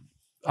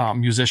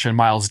musician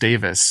Miles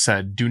Davis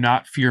said, "Do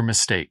not fear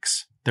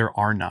mistakes. There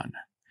are none."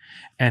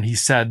 And he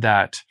said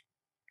that,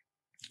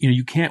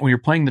 you can't, when you're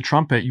playing the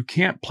trumpet, you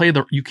can't play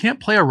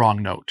a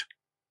wrong note,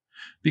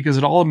 because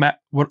it all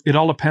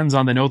depends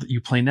on the note that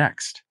you play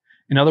next.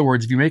 In other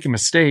words, if you make a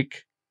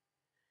mistake,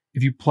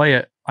 if you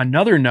play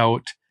another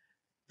note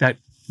that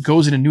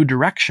goes in a new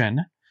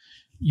direction,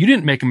 you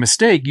didn't make a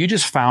mistake. You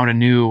just found a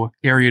new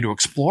area to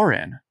explore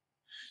in.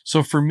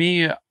 So for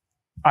me,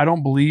 I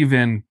don't believe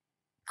in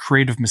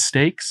creative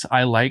mistakes.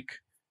 I like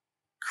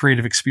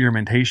creative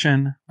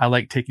experimentation. I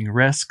like taking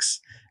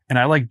risks, and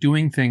I like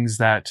doing things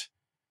that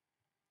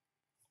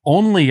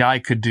only I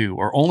could do,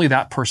 or only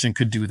that person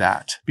could do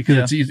that,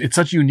 because it's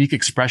such a unique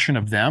expression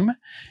of them.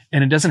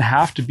 And it doesn't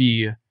have to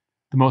be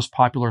the most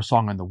popular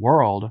song in the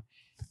world,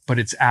 but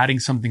it's adding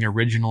something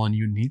original and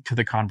unique to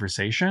the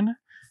conversation.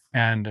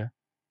 And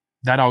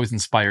that always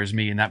inspires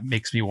me. And that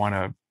makes me want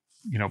to,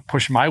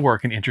 push my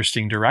work in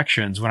interesting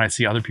directions when I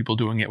see other people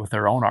doing it with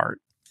their own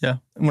art. Yeah.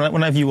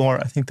 When I view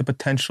art, I think the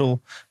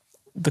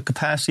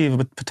capacity of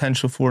a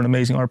potential for an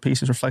amazing art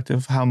piece is reflective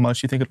of how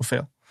much you think it'll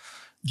fail.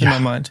 In my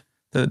mind.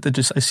 I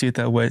see it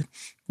that way.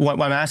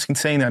 What I'm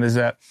saying that is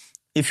that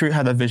if you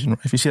have that vision,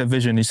 if you see that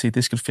vision, you see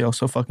this could fail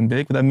so fucking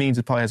big, but that means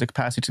it probably has a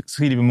capacity to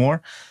succeed even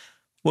more.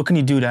 What can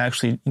you do to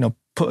actually,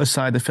 put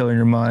aside the failure in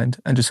your mind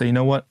and just say, you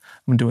know what,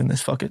 I'm doing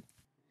this, fuck it?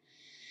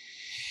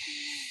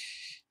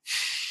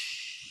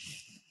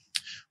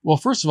 Well,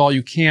 first of all,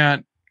 you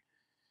cannot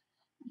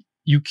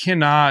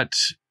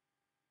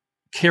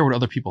care what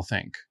other people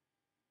think.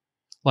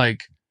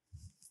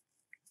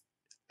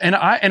 And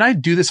I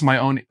do this in my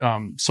own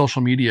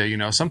social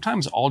media.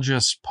 Sometimes I'll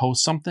just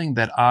post something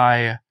that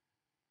I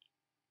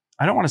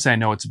don't want to say I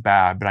know it's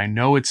bad, but I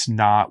know it's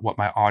not what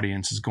my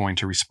audience is going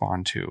to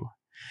respond to.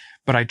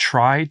 But I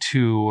try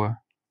to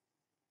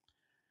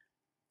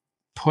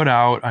put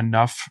out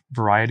enough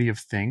variety of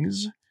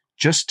things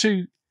just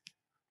to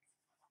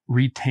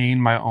retain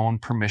my own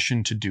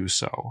permission to do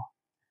so.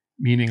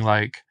 Meaning,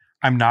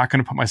 I'm not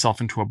going to put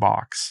myself into a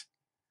box,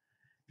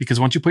 because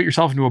once you put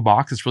yourself into a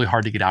box, it's really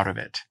hard to get out of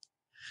it.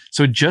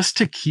 So just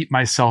to keep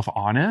myself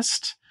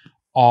honest,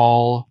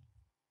 I'll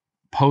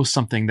post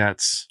something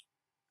that's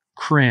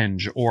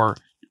cringe or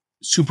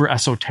super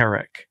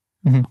esoteric,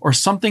 or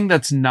something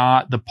that's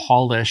not the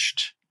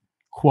polished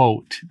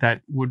quote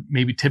that would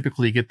maybe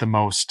typically get the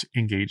most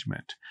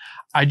engagement.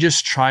 I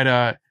just try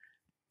to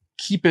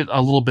keep it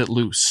a little bit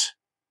loose.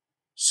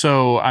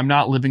 So I'm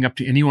not living up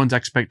to anyone's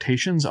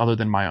expectations other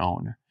than my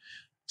own.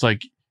 It's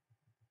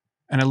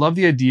and I love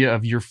the idea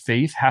of your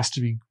faith has to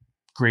be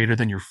greater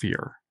than your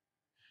fear.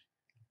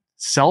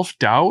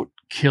 Self-doubt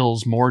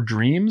kills more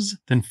dreams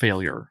than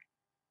failure.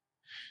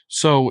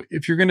 So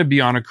if you're going to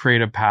be on a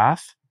creative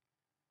path,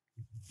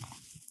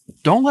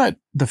 don't let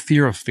the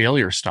fear of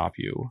failure stop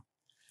you.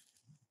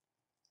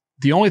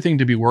 The only thing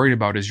to be worried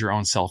about is your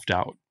own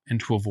self-doubt, and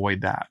to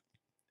avoid that,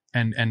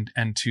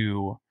 and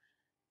to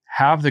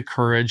have the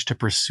courage to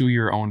pursue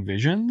your own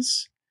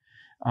visions,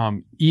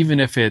 even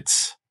if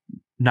it's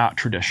not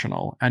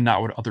traditional and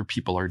not what other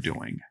people are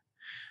doing.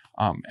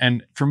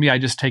 And for me, I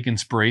just take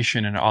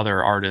inspiration in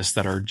other artists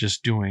that are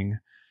just doing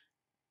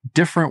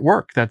different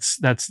work that's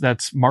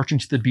marching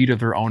to the beat of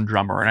their own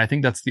drummer. And I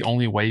think that's the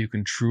only way you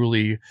can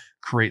truly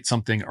create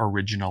something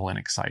original and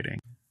exciting.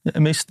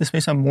 This may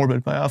sound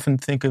morbid, but I often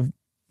think of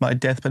my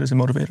deathbed as a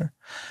motivator.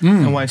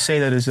 And why I say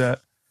that is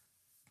that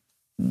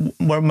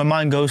where my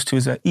mind goes to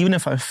is that even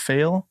if I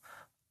fail,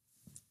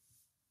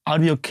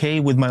 I'd be okay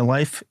with my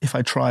life if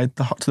I tried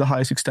to the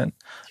highest extent.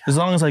 As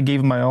long as I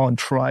gave it my all and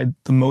tried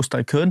the most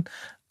I could,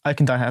 I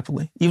can die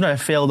happily. Even if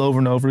I failed over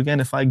and over again,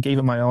 if I gave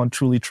it my all and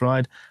truly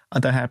tried,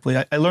 I'd die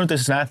happily. I learned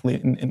this as an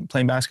athlete in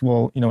playing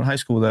basketball, in high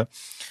school, that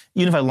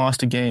even if I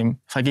lost a game,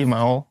 if I gave my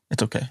all,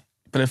 it's okay.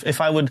 But if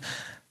I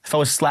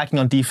was slacking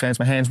on defense,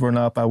 my hands weren't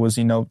up, I was,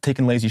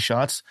 taking lazy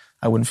shots,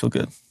 I wouldn't feel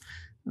good.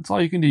 That's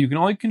all you can do. You can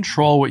only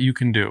control what you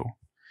can do.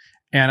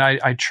 And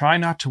I try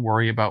not to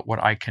worry about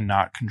what I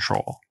cannot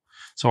control.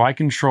 So I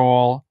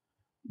control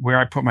where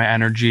I put my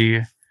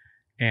energy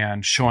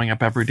and showing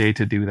up every day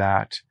to do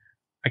that.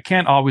 I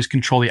can't always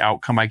control the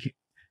outcome.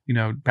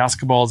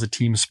 Basketball is a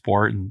team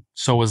sport, and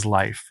so is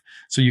life.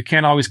 So you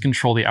can't always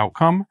control the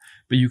outcome,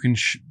 but you can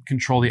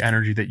control the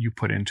energy that you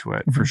put into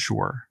it, for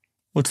sure.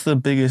 What's the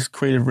biggest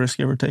creative risk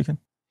you ever taken?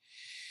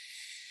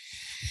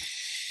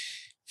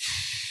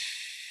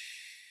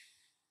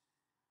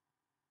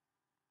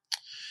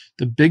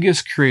 The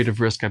biggest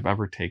creative risk I've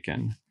ever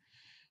taken.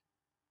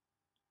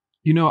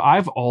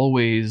 I've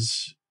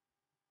always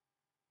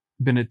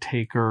been a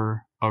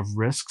taker of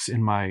risks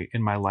in my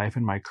life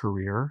and my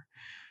career.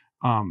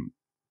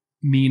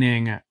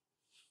 Meaning,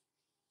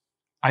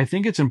 I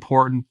think it's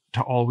important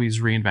to always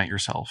reinvent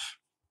yourself,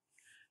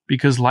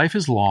 because life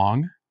is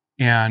long,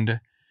 and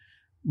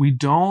we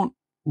don't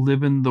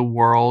live in the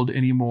world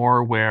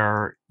anymore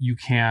where you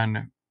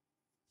can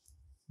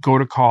go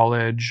to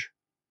college,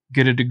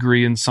 get a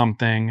degree in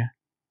something,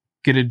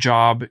 get a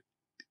job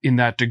in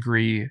that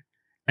degree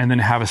and then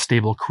have a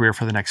stable career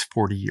for the next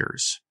 40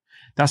 years.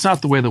 That's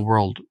not the way the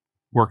world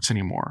works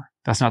anymore.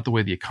 That's not the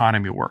way the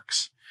economy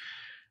works.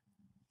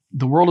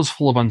 The world is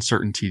full of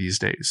uncertainty these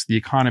days. The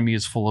economy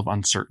is full of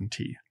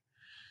uncertainty.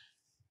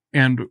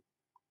 And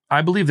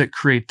I believe that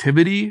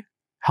creativity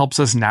helps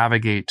us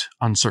navigate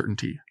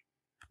uncertainty,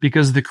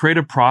 because the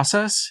creative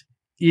process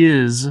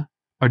is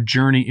a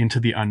journey into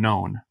the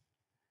unknown.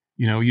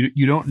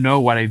 You don't know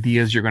what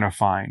ideas you're going to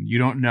find. You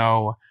don't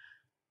know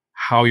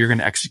how you're going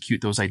to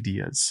execute those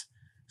ideas.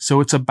 So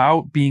it's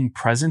about being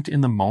present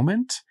in the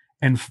moment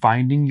and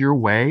finding your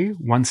way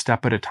one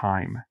step at a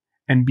time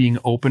and being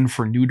open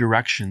for new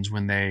directions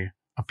when they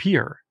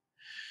appear.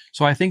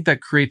 So I think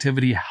that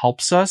creativity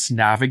helps us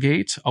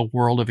navigate a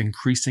world of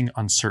increasing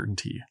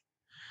uncertainty.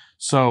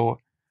 So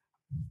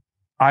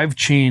I've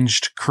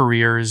changed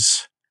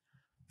careers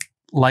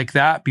like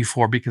that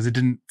before because it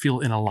didn't feel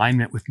in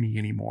alignment with me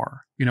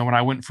anymore. When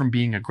I went from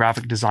being a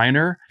graphic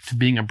designer to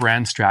being a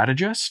brand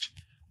strategist,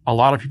 a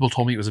lot of people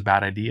told me it was a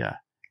bad idea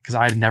because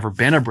I had never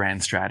been a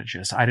brand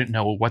strategist. I didn't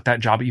know what that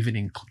job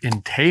even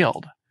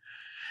entailed.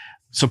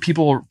 So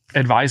people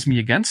advised me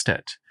against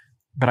it,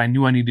 but I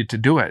knew I needed to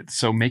do it.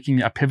 So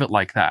making a pivot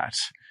like that,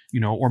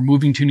 or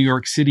moving to New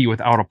York City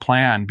without a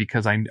plan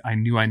because I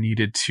knew I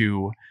needed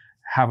to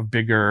have a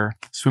bigger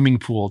swimming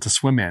pool to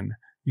swim in.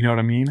 You know what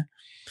I mean?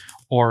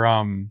 Or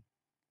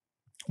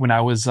when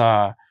I was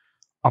a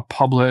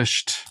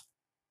published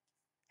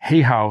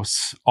Hay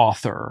House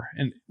author,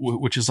 and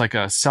which is like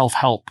a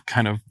self-help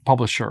kind of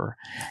publisher,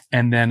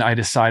 and then I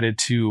decided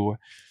to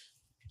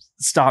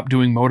stop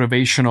doing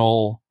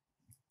motivational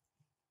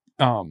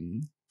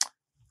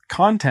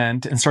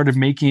content and started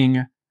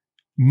making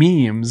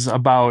memes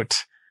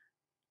about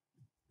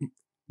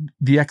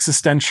the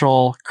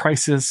existential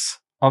crisis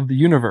of the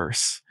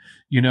universe.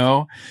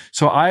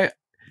 So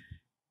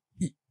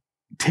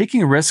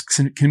taking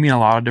risks can mean a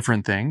lot of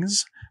different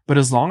things, but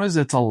as long as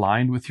it's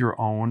aligned with your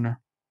own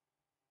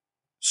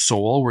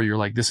soul, where you're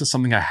like, this is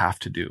something I have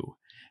to do,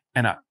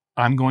 and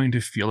I'm going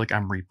to feel like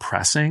I'm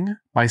repressing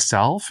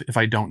myself if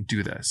I don't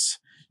do this.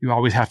 You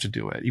always have to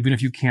do it. Even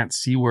if you can't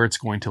see where it's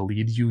going to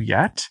lead you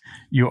yet,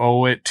 you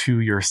owe it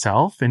to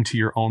yourself and to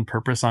your own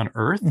purpose on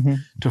earth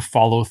to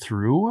follow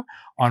through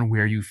on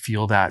where you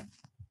feel that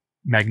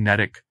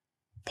magnetic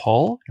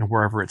pull and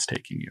wherever it's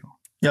taking you.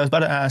 Yeah, I was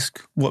about to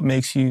ask what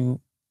makes you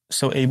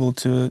so able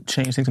to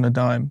change things on a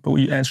dime, but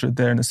you answered it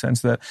there in the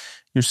sense that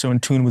you're so in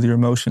tune with your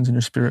emotions and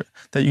your spirit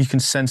that you can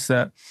sense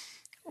that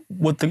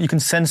you can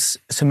sense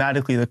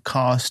somatically the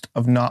cost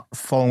of not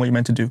following what you're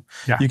meant to do.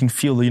 Yeah. You can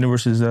feel the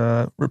universe's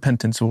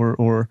repentance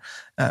or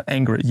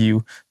anger at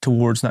you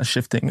towards not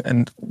shifting.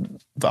 And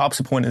the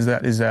opposite point is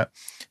that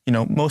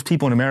most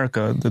people in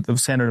America, the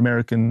standard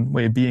American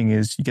way of being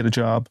is you get a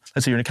job.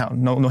 Let's say you're an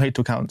accountant. No hate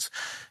to accountants.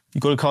 You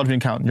go to college, you're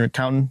an accountant. You're an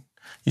accountant.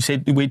 You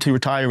say, wait till you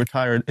retire.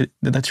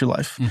 That's your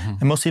life.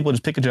 And most people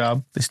just pick a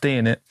job, they stay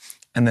in it,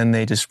 and then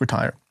they just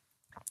retire.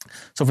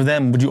 So for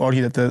them, would you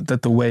argue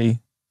that the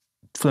way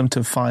for them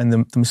to find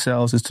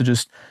themselves is to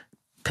just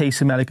pay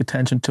somatic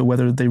attention to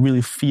whether they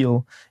really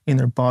feel in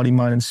their body,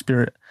 mind, and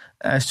spirit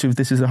as to if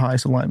this is the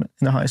highest alignment,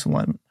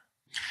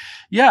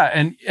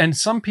 Yeah. And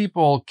some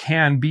people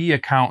can be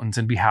accountants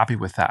and be happy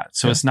with that.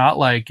 So It's not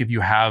like if you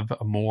have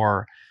a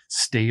more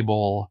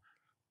stable,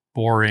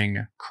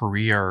 boring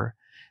career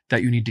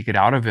that you need to get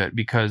out of it,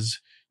 because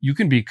you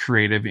can be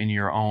creative in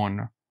your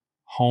own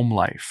home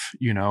life.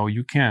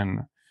 You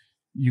can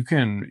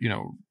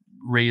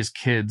raise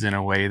kids in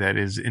a way that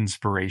is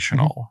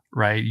inspirational,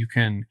 right? You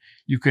can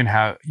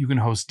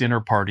host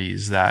dinner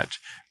parties that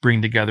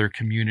bring together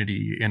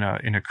community in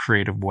a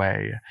creative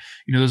way.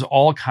 There's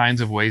all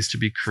kinds of ways to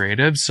be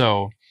creative.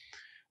 So,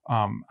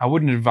 I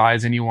wouldn't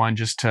advise anyone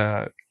just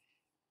to,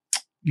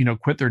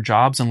 quit their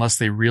jobs unless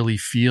they really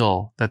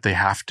feel that they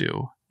have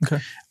to. Okay.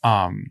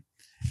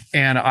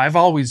 And I've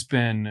always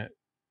been,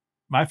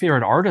 my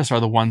favorite artists are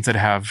the ones that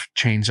have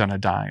changed on a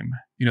dime.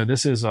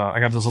 This is, I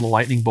got this little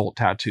lightning bolt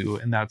tattoo,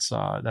 and that's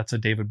a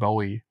David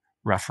Bowie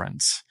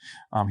reference.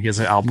 He has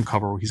an album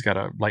cover where he's got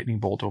a lightning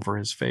bolt over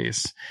his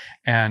face.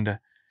 And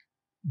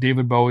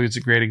David Bowie is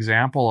a great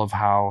example of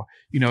how,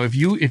 if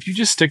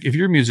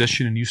you're a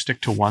musician and you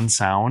stick to one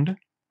sound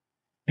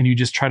and you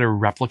just try to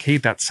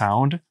replicate that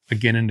sound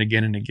again and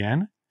again and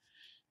again,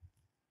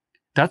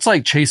 that's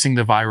like chasing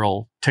the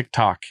viral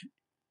TikTok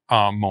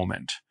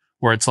moment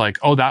where it's like,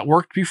 oh, that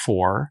worked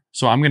before,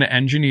 so I'm going to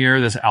engineer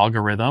this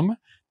algorithm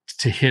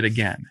to hit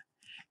again.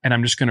 And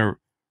I'm just going to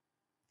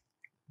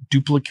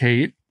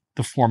duplicate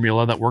the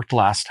formula that worked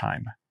last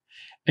time.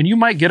 And you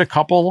might get a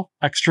couple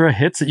extra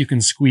hits that you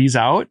can squeeze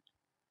out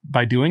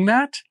by doing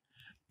that.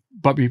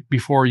 But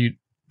before you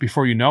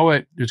know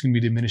it, there's going to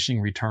be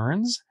diminishing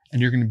returns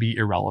and you're going to be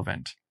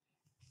irrelevant.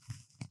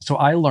 So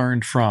I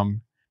learned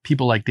from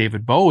people like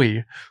David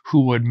Bowie,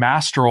 who would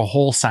master a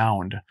whole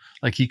sound.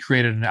 Like he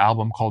created an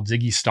album called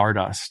Ziggy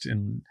Stardust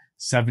in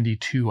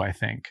 72, I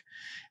think.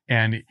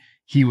 And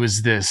he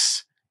was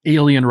this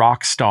alien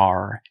rock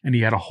star and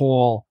he had a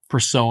whole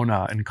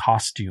persona and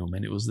costume.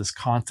 And it was this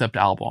concept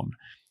album.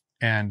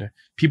 and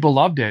people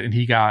loved it, and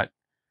he got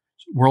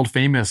world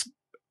famous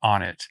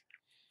on it.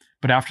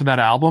 But after that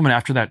album and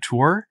after that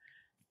tour,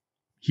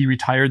 he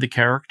retired the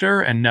character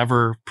and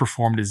never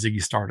performed as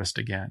Ziggy Stardust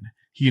again.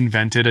 He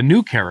invented a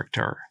new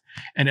character,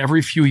 and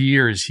every few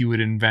years he would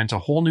invent a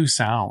whole new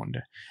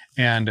sound,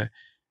 and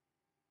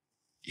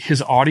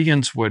his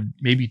audience would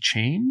maybe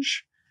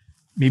change.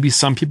 Maybe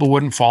some people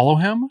wouldn't follow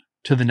him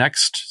to the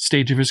next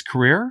stage of his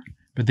career,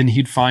 but then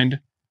he'd find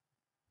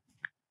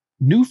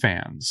new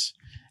fans,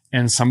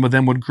 and some of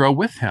them would grow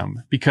with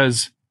him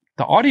because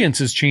the audience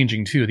is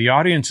changing too. The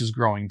audience is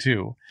growing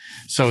too.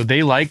 So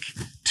they like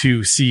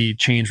to see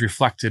change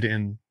reflected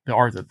in the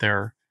art that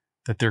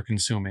they're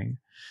consuming.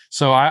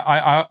 So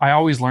I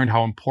always learned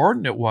how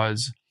important it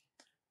was,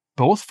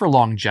 both for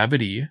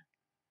longevity,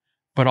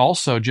 but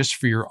also just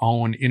for your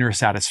own inner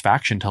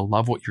satisfaction, to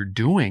love what you're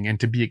doing and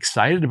to be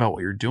excited about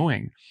what you're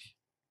doing.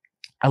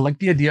 I like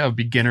the idea of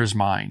beginner's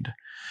mind.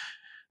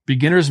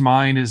 Beginner's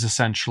mind is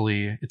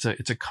essentially,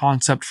 it's a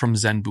concept from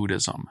Zen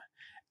Buddhism.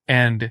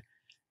 And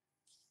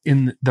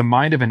in the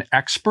mind of an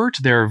expert,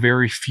 there are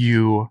very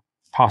few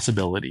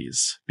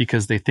possibilities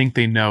because they think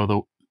they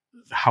know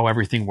how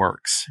everything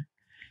works.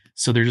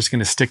 So they're just going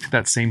to stick to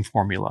that same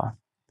formula.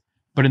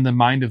 But in the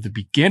mind of the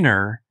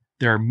beginner,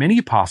 there are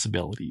many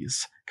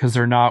possibilities because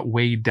they're not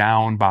weighed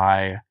down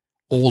by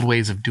old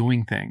ways of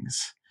doing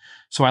things.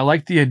 So I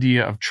like the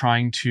idea of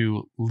trying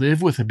to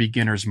live with a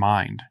beginner's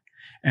mind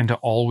and to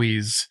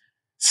always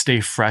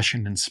stay fresh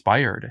and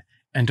inspired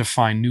and to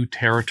find new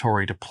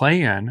territory to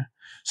play in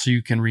so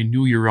you can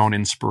renew your own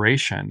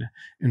inspiration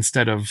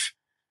instead of,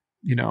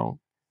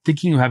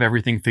 thinking you have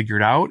everything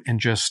figured out and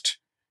just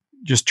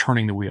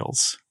turning the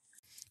wheels.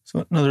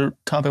 So another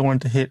topic I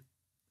wanted to hit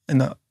in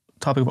the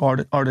topic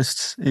of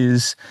artists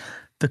is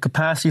the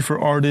capacity for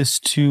artists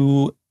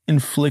to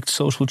inflict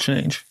social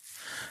change.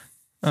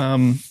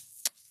 And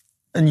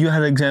you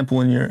had an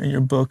example in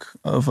your book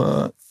of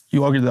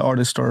you argued that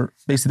artists are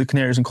basically the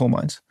canaries in coal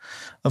mines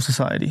of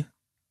society.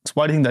 So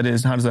why do you think that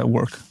is, and how does that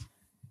work?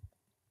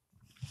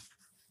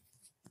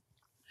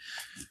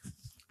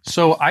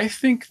 So I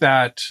think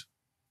that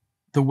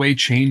the way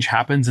change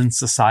happens in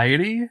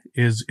society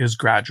is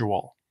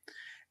gradual.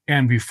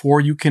 And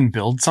before you can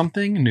build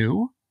something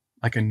new,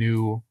 like a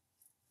new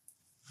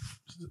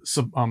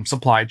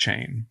supply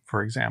chain,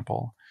 for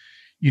example,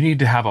 you need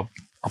to have a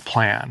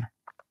plan.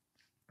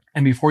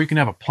 And before you can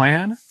have a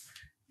plan,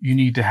 you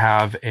need to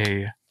have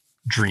a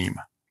dream.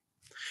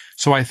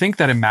 So I think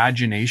that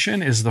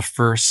imagination is the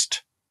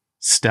first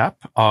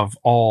step of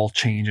all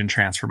change and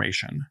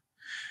transformation.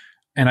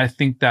 And I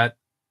think that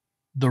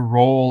the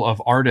role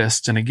of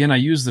artists, and again, I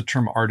use the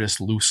term artist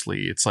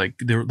loosely, it's like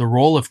the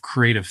role of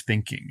creative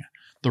thinking,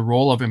 the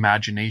role of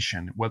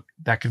imagination, what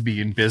that could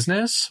be in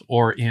business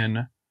or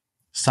in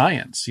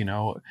science.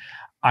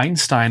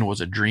 Einstein was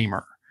a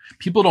dreamer.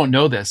 People don't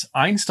know this.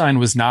 Einstein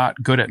was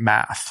not good at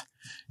math,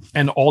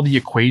 and all the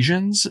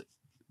equations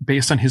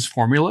based on his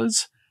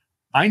formulas,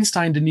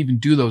 Einstein didn't even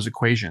do those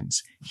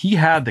equations. He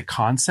had the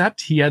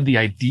concept, he had the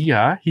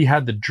idea, he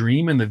had the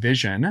dream and the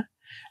vision,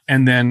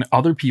 and then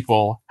other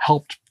people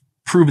helped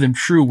prove them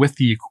true with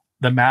the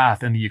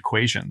math and the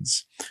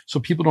equations. So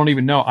people don't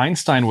even know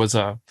Einstein was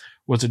a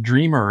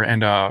dreamer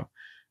and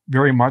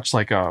very much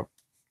like a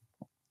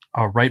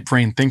right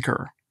brain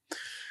thinker.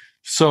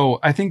 So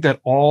I think that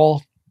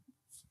all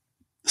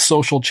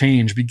social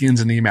change begins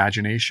in the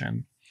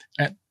imagination,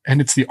 and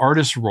it's the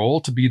artist's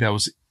role to be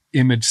those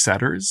image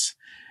setters,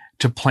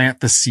 to plant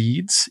the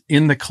seeds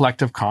in the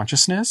collective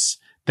consciousness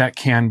that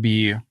can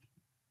be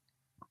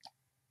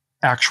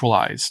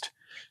actualized.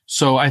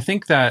 So I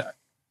think that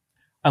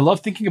I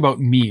love thinking about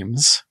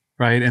memes,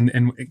 right?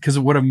 And because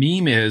what a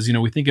meme is,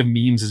 we think of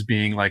memes as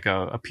being like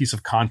a piece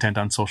of content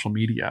on social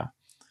media.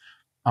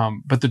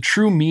 But the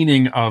true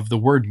meaning of the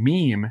word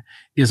meme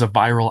is a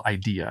viral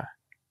idea.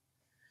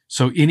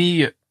 So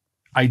any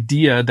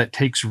idea that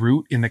takes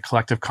root in the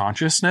collective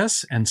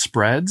consciousness and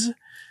spreads,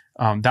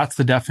 that's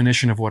the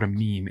definition of what a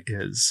meme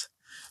is.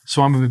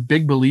 So I'm a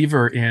big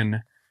believer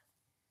in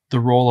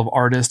the role of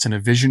artists and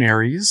of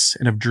visionaries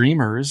and of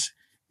dreamers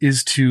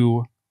is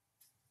to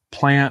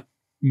plant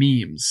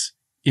memes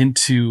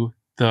into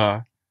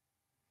the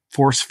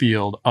force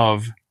field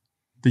of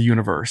the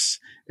universe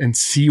and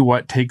see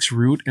what takes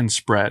root and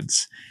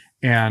spreads.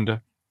 And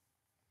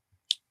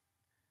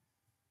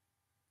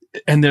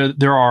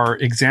there are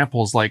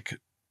examples like,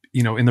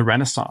 in the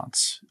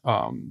Renaissance,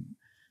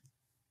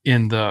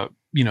 in the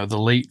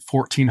late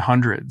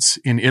 1400s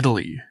in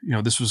Italy,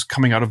 this was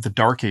coming out of the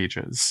Dark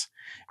Ages.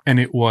 And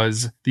it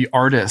was the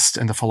artists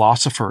and the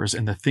philosophers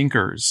and the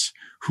thinkers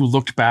who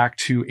looked back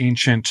to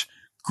ancient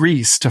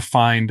Greece to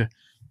find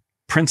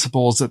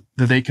principles that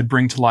they could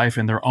bring to life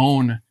in their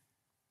own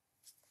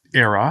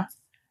era.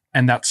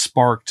 And that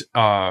sparked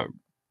a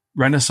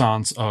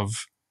renaissance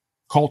of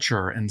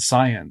culture and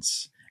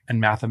science and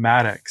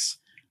mathematics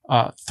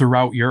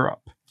throughout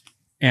Europe.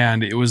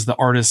 And it was the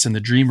artists and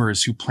the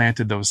dreamers who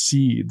planted those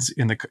seeds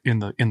in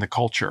the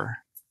culture.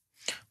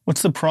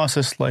 What's the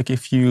process like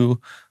if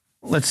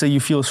let's say you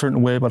feel a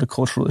certain way about a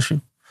cultural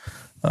issue?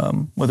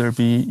 whether it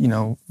be,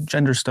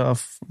 gender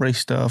stuff, race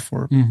stuff,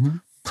 or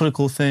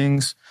political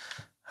things.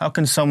 How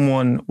can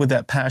someone with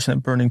that passion,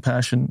 that burning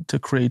passion to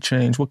create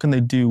change, what can they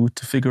do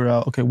to figure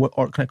out, okay, what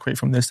art can I create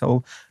from this that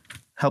will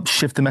help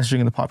shift the messaging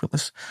in the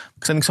populace?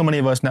 Because I think so many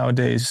of us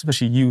nowadays,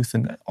 especially youth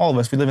and all of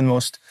us, we live in the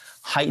most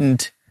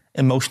heightened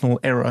emotional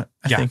era,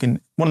 I think,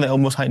 in one of the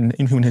most heightened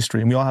in human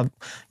history. And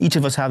each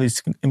of us have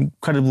these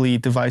incredibly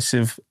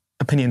divisive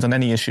opinions on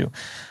any issue.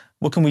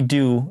 What can we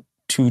do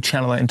to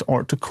channel that into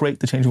art to create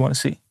the change we want to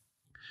see?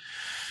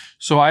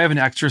 So I have an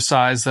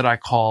exercise that I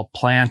call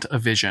plant a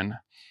vision.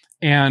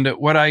 And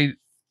what I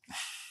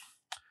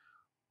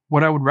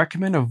would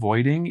recommend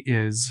avoiding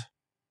is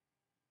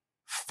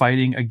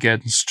fighting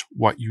against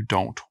what you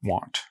don't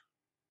want.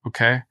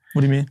 Okay?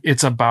 What do you mean?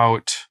 It's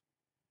about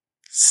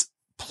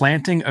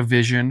planting a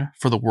vision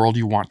for the world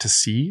you want to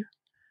see,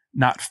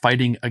 not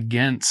fighting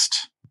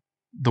against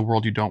the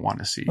world you don't want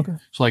to see. Okay.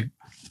 So like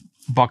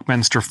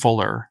Buckminster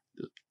Fuller,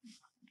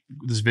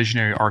 this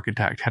visionary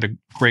architect, had a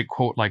great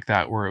quote like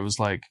that where it was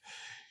like,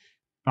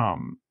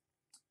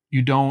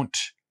 you don't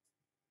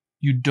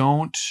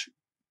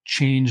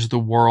change the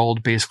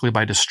world basically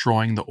by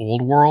destroying the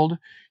old world.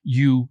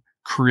 You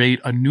create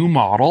a new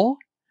model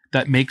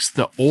that makes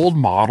the old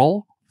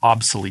model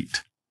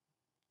obsolete.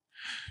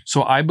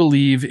 So I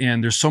believe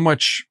there's so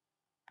much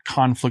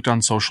conflict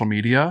on social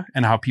media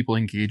and how people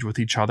engage with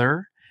each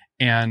other.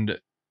 And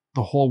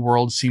the whole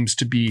world seems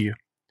to be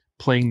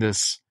playing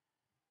this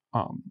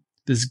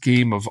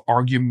game of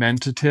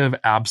argumentative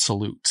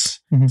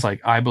absolutes. Mm-hmm. It's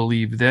like, I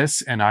believe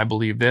this and I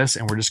believe this,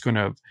 and we're just going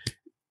to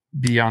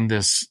be on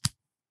this,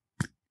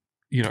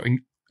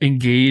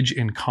 engage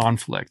in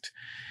conflict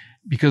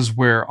because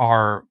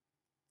we're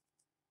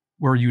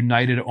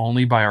united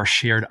only by our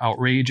shared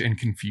outrage and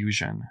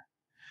confusion.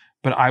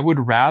 But I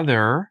would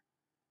rather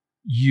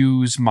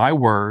use my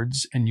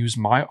words and use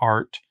my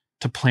art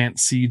to plant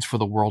seeds for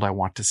the world I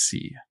want to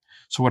see.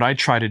 So what I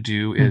try to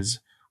do is,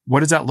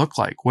 what does that look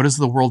like? What is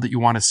the world that you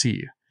want to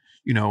see?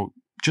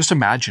 Just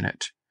imagine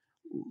it.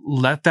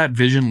 Let that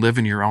vision live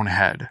in your own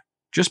head.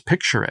 Just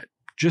picture it.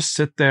 Just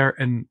sit there,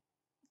 and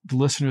the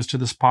listeners to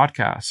this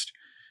podcast,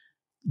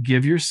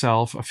 give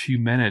yourself a few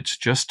minutes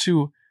just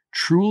to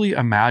truly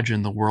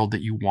imagine the world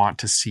that you want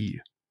to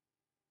see.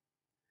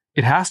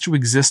 It has to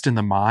exist in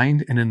the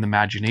mind and in the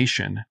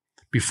imagination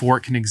before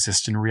it can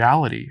exist in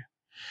reality.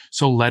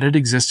 So let it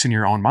exist in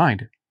your own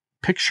mind.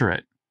 Picture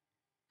it.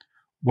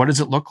 What does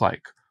it look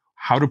like?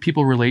 How do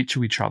people relate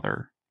to each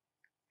other?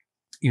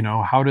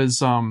 How does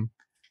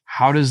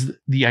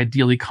the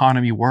ideal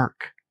economy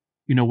work?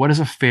 What is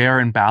a fair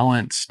and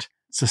balanced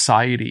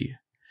society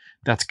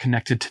that's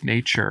connected to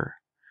nature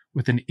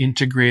with an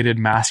integrated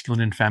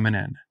masculine and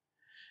feminine,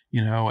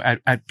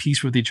 at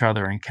peace with each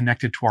other and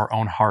connected to our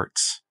own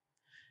hearts?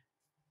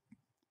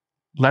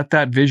 Let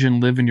that vision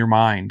live in your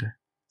mind,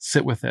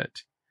 sit with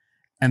it,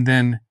 and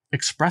then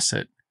express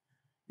it.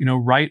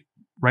 Write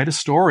a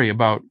story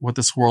about what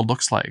this world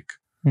looks like.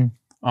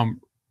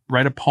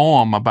 Write a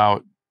poem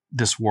about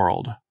this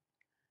world.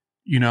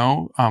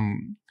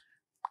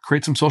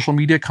 Create some social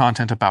media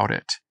content about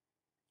it.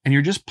 And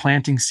you're just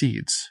planting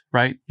seeds,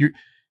 right?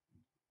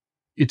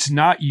 It's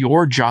not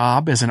your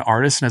job as an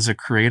artist and as a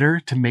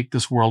creator to make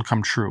this world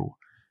come true.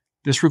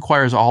 This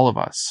requires all of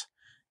us.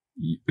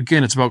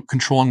 Again, it's about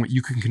controlling what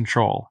you can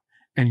control,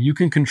 and you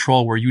can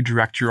control where you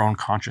direct your own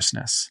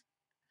consciousness.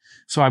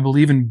 So I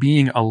believe in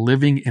being a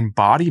living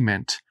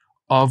embodiment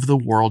of the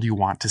world you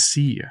want to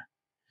see.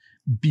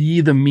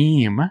 Be the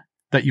meme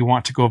that you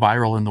want to go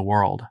viral in the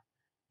world.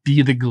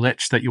 Be the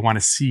glitch that you want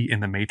to see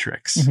in the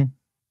matrix. Mm-hmm.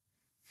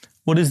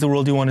 What is the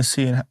world you want to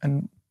see,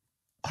 and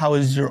how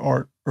is your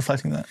art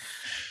reflecting that?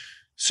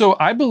 So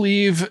I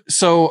believe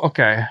that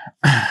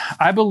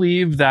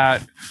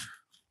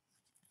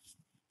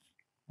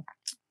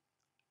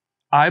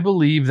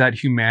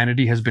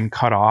humanity has been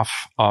cut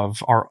off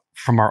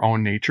from our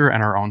own nature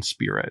and our own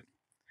spirit.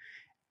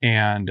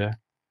 And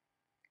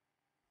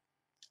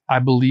I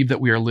believe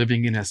that we are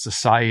living in a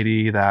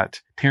society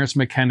that Terence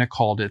McKenna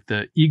called it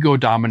the ego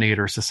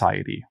dominator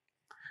society,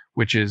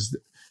 which is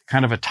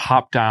kind of a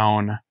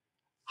top-down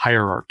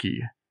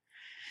hierarchy.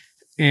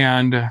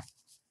 And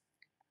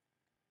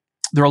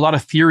there are a lot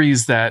of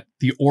theories that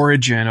the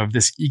origin of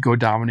this ego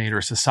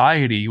dominator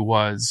society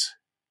was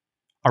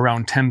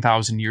around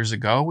 10,000 years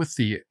ago with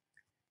the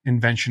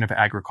invention of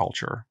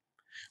agriculture,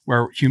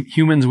 where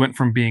humans went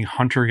from being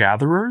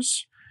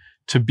hunter-gatherers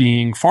to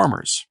being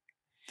farmers.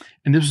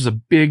 And this was a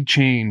big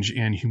change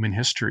in human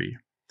history.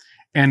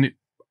 And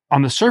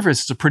on the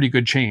surface, it's a pretty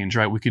good change,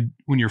 right?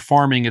 When you're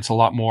farming, it's a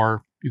lot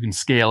more, you can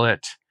scale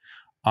it.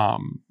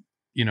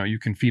 You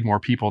can feed more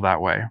people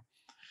that way.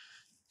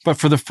 But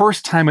for the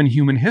first time in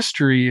human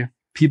history,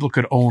 people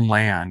could own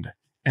land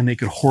and they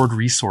could hoard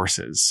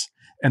resources.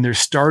 And there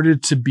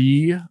started to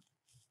be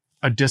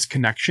a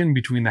disconnection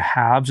between the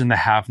haves and the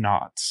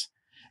have-nots.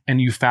 And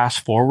you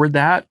fast forward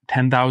that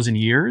 10,000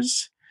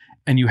 years,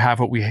 and you have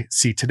what we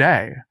see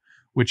today,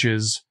 which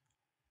is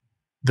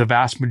the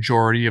vast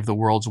majority of the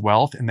world's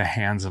wealth in the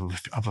hands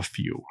of a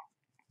few.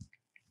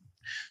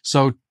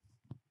 So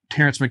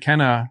Terence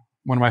McKenna,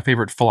 one of my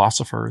favorite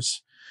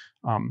philosophers,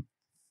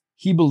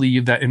 he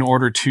believed that in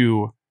order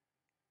to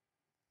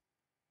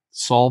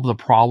solve the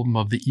problem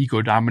of the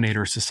ego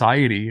dominator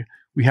society,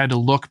 we had to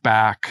look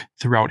back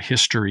throughout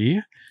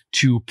history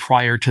to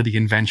prior to the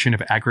invention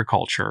of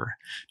agriculture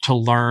to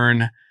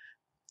learn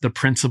the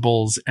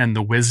principles and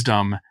the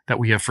wisdom that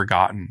we have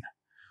forgotten,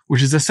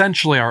 which is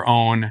essentially our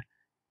own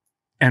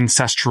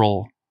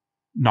ancestral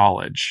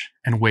knowledge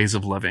and ways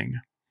of living.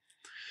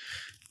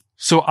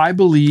 So I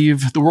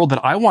believe the world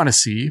that I want to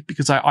see,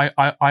 because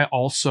I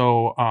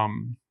also,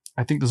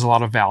 I think there's a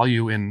lot of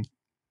value in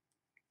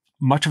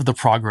much of the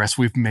progress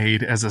we've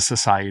made as a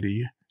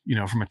society,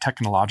 from a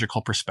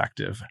technological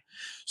perspective.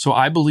 So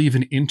I believe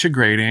in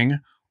integrating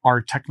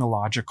our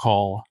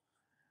technological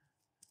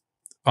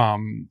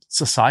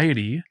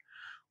society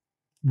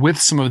with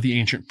some of the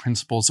ancient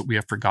principles that we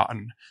have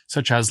forgotten,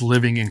 such as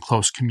living in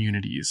close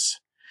communities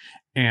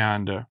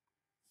and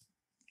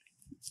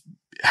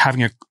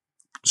having a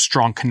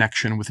strong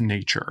connection with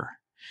nature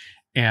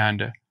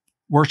and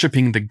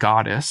worshiping the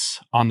goddess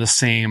on the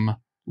same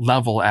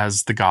level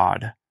as the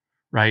god,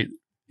 right?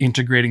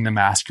 Integrating the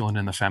masculine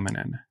and the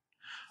feminine.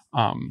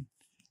 And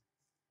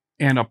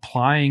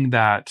applying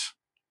that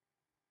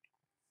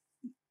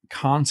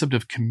concept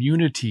of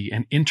community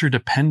and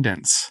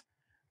interdependence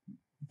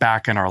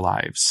back in our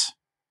lives.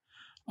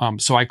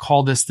 So I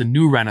call this the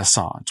new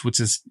Renaissance,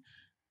 which is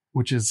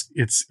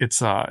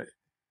it's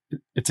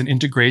an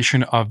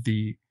integration of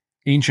the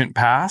ancient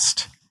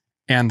past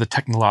and the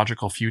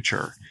technological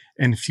future,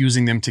 and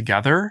fusing them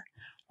together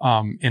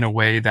in a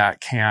way that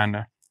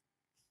can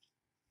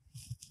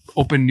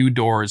open new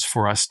doors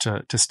for us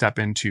to step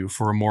into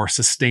for a more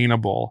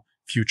sustainable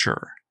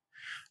future.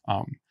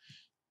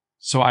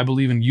 So I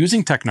believe in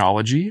using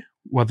technology,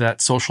 whether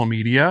that's social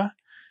media,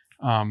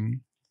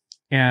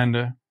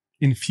 and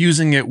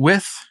infusing it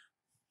with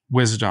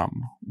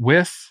wisdom,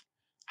 with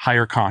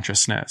higher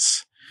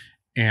consciousness,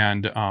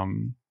 and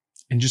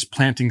just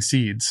planting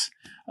seeds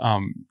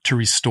to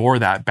restore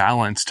that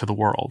balance to the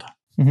world.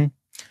 Mm-hmm.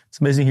 It's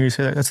amazing to hear you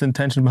say that. That's the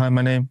intention behind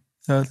my name,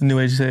 the New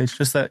Age Sage.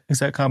 Just that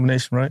exact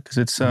combination, right? Because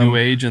it's New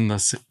Age and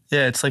the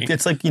it's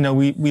like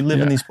we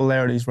live in these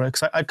polarities, right?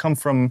 Because I come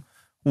from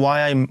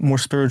why I'm more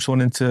spiritual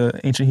and into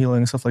ancient healing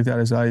and stuff like that.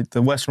 Is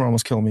the Western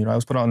almost killed me. Right? I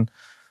was put on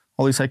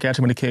all these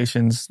psychiatric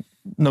medications,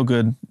 no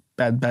good,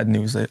 bad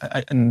news.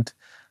 And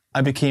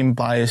I became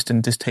biased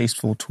and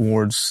distasteful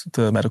towards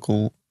the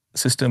medical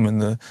system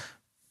and the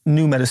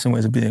new medicine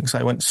ways of being. So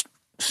I went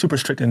super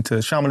strict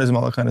into shamanism,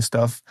 all that kind of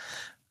stuff.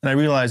 And I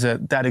realized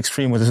that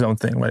extreme was its own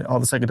thing, right? All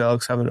the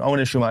psychedelics have their own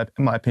issue, in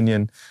my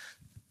opinion.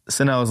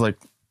 So now I was like,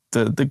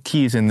 the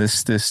key is in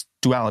this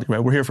duality, right?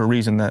 We're here for a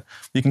reason, that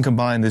we can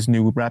combine this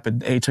new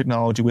rapid age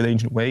technology with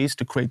ancient ways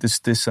to create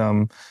this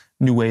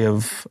new way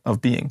of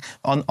being.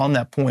 On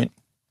that point,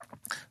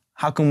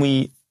 how can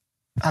we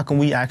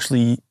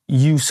actually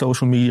use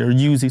social media or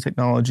use these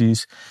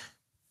technologies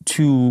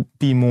to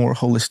be more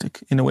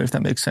holistic in a way, if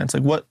that makes sense?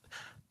 Like, what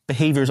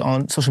behaviors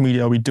on social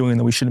media are we doing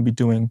that we shouldn't be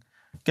doing?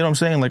 You know what I'm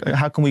saying? Like,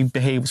 how can we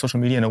behave with social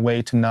media in a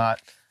way to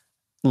not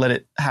let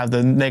it have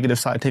the negative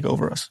side take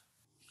over us?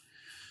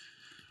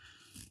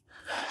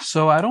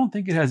 So I don't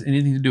think it has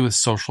anything to do with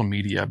social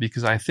media,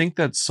 because I think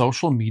that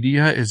social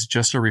media is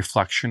just a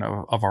reflection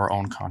of our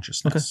own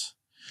consciousness. Okay.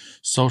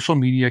 Social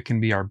media can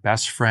be our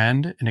best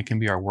friend and it can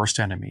be our worst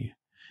enemy.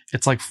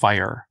 It's like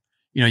fire.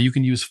 You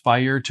can use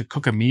fire to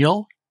cook a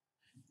meal.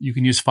 You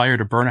can use fire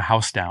to burn a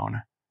house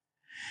down.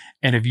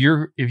 And if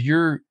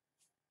you're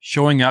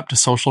showing up to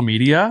social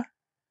media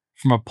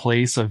from a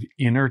place of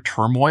inner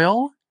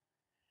turmoil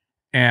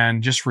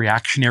and just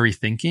reactionary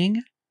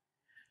thinking,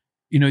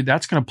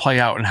 that's going to play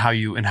out in how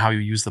you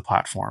use the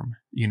platform.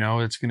 You're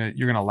going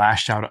to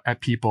lash out at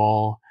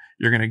people.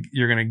 You're going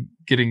to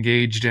get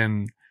engaged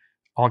in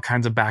all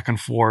kinds of back and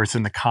forth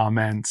in the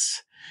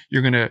comments.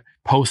 You're going to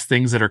post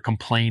things that are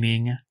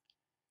complaining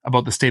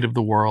about the state of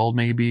the world,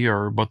 maybe,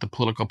 or about the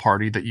political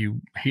party that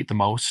you hate the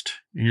most.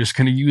 And you're just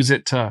going to use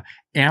it to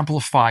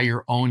amplify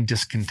your own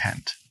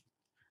discontent,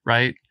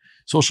 right?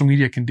 Social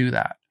media can do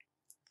that.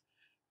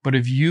 But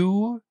if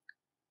you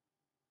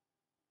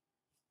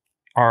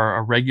are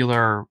a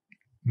regular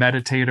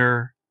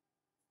meditator,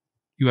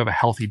 you have a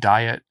healthy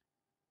diet,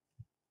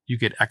 you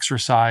get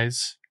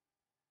exercise,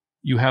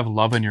 you have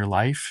love in your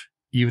life,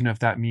 even if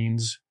that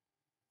means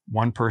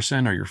one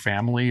person or your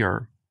family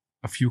or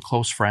a few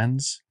close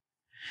friends,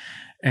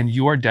 and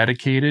you are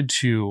dedicated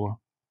to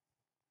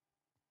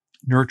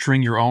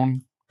nurturing your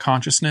own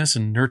consciousness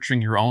and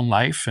nurturing your own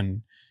life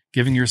and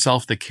giving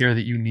yourself the care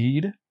that you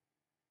need,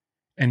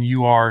 and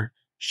you are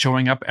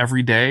showing up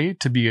every day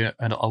to be a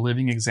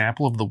living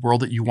example of the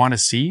world that you want to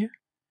see,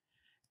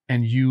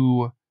 and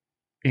you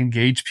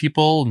engage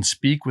people and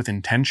speak with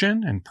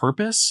intention and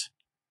purpose,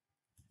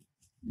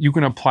 you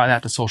can apply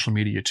that to social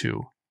media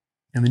too.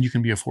 And then you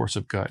can be a force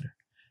of good.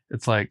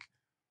 It's like,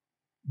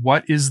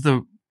 what is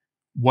the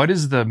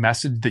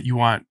message that you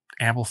want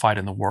amplified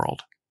in the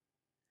world?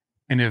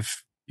 And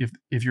if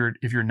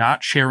you're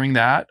not sharing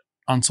that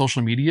on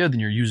social media, then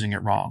you're using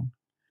it wrong,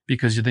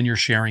 because then you're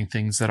sharing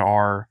things that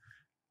are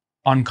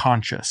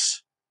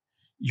unconscious.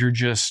 You're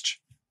just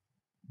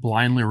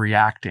blindly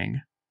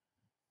reacting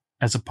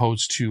as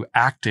opposed to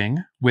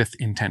acting with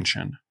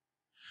intention.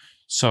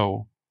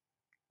 So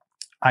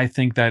I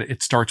think that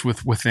it starts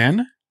with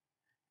within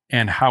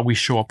and how we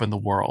show up in the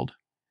world,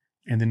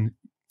 and then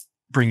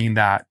bringing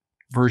that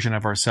version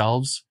of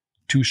ourselves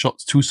to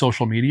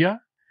social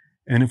media.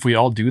 And if we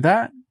all do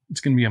that,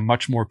 it's going to be a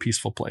much more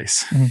peaceful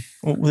place. Mm-hmm.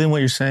 Well, within what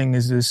you're saying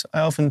is this, I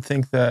often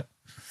think that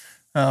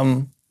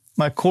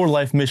my core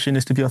life mission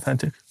is to be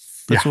authentic.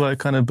 That's what I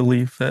kind of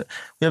believe, that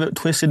we have it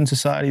twisted in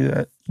society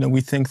that,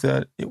 we think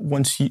that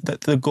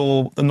that the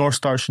goal, the North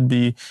Star should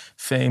be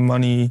fame,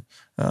 money,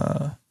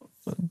 a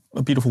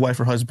beautiful wife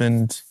or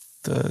husband,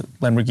 the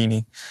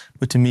Lamborghini.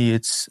 But to me,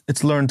 it's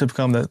learned to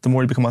become that the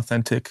more you become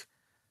authentic,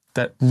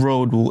 that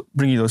road will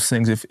bring you those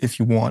things if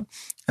you want.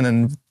 And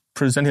then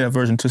presenting that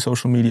version to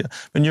social media.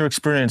 In your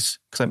experience,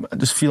 because I'm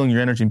just feeling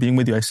your energy and being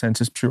with you, I sense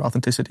is pure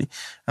authenticity.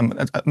 I'm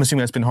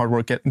assuming that's been hard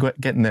work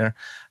getting there.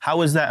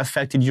 How has that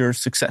affected your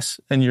success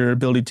and your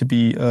ability to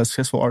be a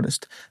successful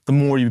artist? The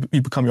more you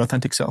become your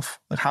authentic self,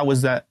 like how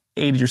has that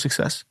aided your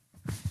success?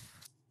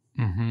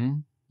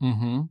 Well,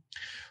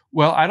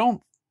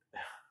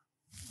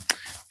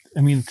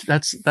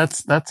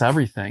 that's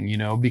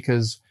everything,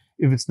 because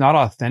if it's not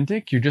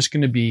authentic, you're just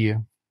going to be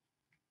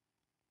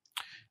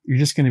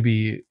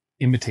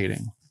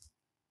imitating,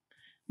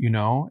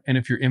 and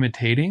if you're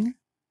imitating,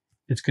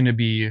 it's going to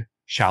be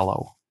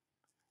shallow,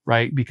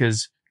 right?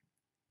 Because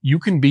you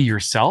can be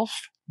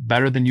yourself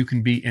better than you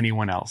can be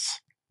anyone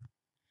else.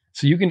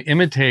 So you can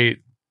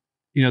imitate,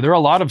 there are a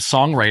lot of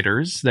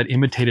songwriters that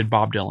imitated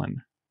Bob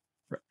Dylan.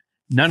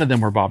 None of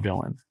them were Bob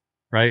Dylan,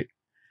 right?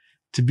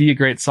 To be a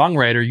great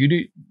songwriter,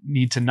 you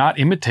need to not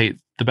imitate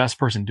the best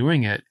person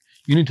doing it.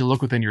 You need to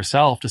look within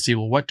yourself to see,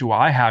 well, what do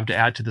I have to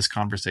add to this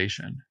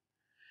conversation?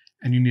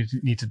 And you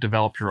need to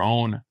develop your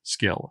own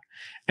skill.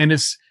 And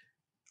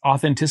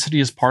authenticity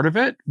is part of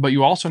it, but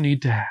you also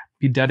need to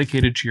be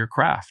dedicated to your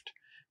craft.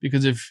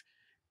 Because if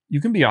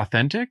you can be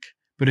authentic,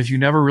 but if you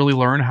never really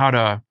learn how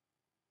to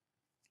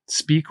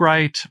speak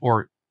right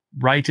or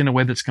write in a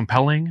way that's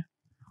compelling,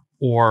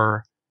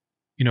 or,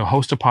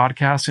 host a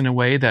podcast in a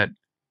way that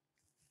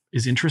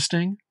is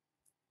interesting,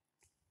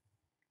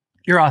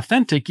 you're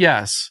authentic,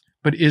 yes,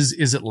 but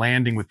is it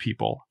landing with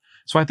people?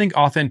 So I think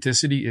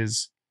authenticity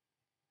is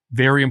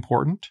very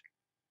important.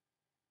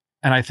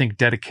 And I think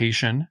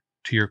dedication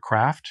to your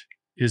craft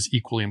is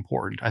equally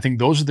important. I think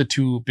those are the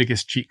two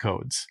biggest cheat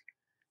codes.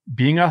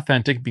 Being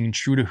authentic, being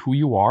true to who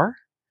you are,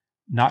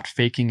 not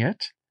faking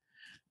it,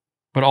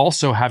 but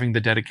also having the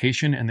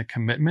dedication and the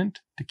commitment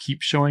to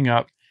keep showing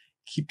up,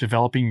 keep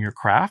developing your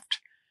craft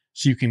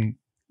so you can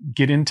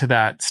get into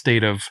that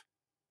state of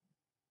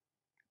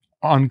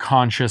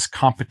unconscious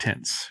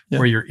competence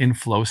where you're in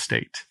flow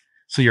state.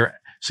 So your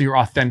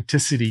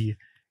authenticity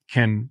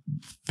can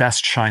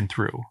best shine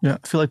through. Yeah,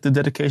 I feel like the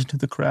dedication to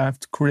the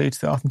craft creates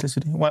the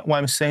authenticity. Why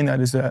I'm saying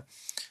that is that,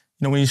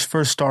 when you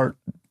first start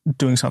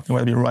doing something,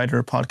 whether it be a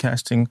writer,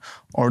 podcasting,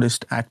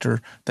 artist,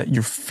 actor, that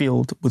you're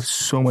filled with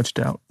so much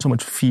doubt, so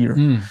much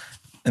fear.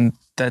 And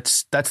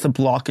that's the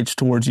blockage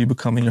towards you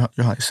becoming your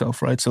highest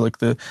self, right? So like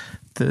the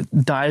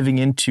diving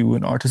into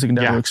an artistic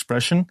endeavor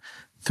expression,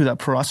 through that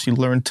process, you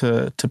learn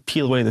to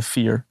peel away the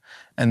fear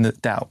and the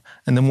doubt.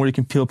 And the more you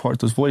can peel apart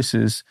those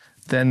voices,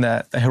 then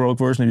that heroic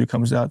version of you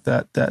comes out,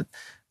 that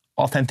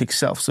authentic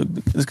self. So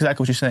it's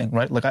exactly what you're saying,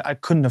 right? Like I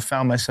couldn't have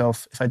found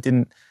myself if I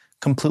didn't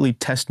completely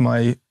test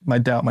my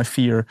doubt, my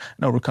fear,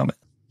 and overcome it.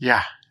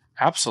 Yeah,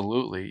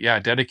 absolutely. Yeah,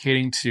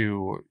 dedicating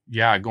to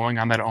going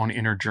on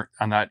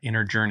that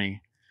inner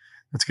journey.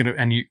 That's gonna,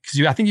 and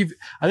I think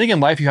in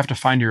life you have to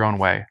find your own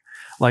way.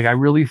 Like I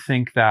really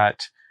think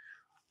that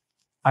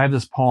I have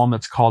this poem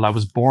that's called "I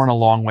Was Born a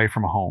Long Way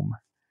from Home,"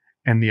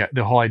 and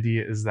the whole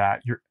idea is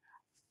that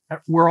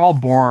we're all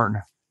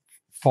born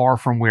far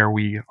from where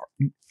we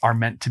are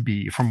meant to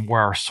be, from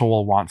where our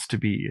soul wants to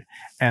be.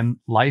 And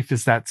life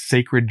is that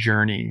sacred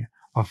journey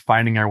of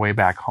finding our way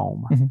back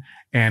home. Mm-hmm.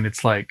 And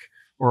it's like,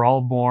 we're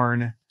all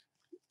born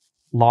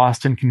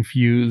lost and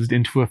confused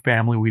into a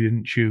family we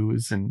didn't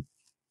choose. And,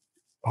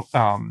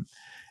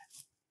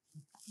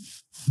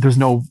 there's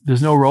no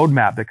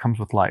roadmap that comes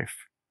with life.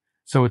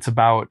 So it's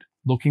about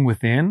looking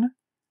within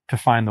to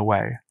find the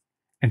way,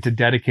 and to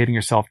dedicating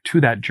yourself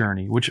to that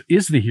journey, which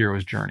is the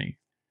hero's journey.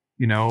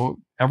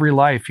 Every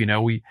life,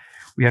 we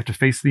have to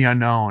face the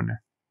unknown,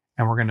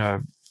 and we're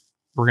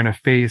going to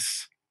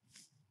face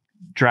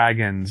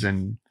dragons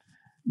and,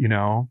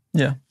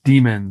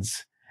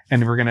 demons,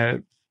 and we're going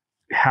to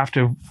have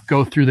to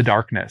go through the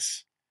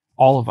darkness,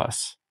 all of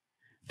us,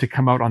 to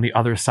come out on the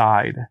other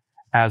side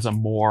as a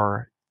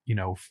more,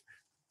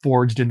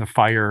 forged in the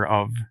fire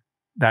of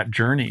that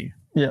journey.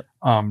 Yeah.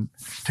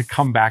 To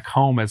come back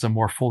home as a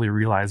more fully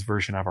realized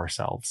version of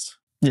ourselves.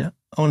 Yeah.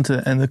 I want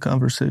to end the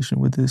conversation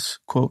with this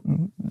quote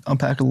and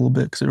unpack it a little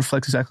bit because it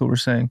reflects exactly what we're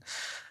saying.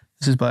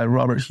 This is by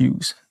Robert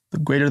Hughes. The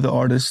greater the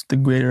artist, the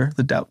greater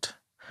the doubt.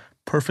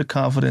 Perfect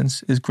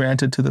confidence is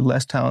granted to the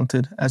less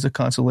talented as a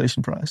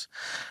consolation prize.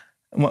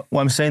 And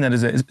why I'm saying that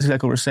is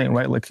exactly what we're saying,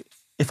 right? Like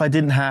if I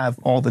didn't have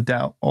all the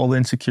doubt, all the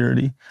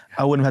insecurity,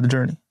 I wouldn't have had the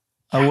journey.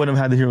 I wouldn't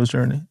have had the hero's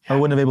journey. I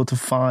wouldn't have been able to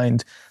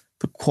find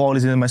the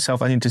qualities in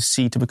myself I need to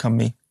see to become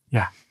me.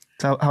 Yeah.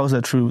 So how is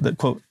that true? That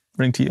quote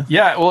ring to you?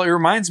 Yeah. Well, it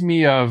reminds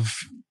me of,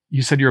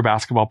 you said you're a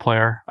basketball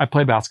player. I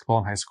played basketball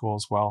in high school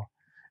as well.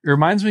 It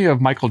reminds me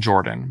of Michael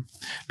Jordan,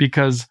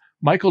 because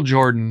Michael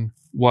Jordan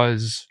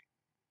was,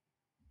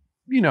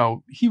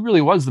 he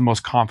really was the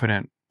most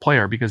confident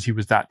player because he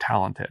was that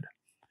talented.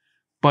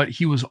 But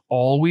he was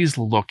always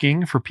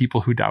looking for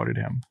people who doubted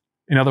him.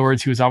 In other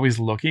words, he was always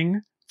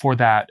looking for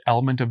that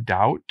element of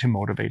doubt to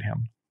motivate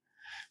him.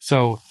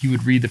 So he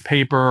would read the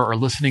paper or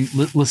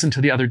listen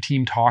to the other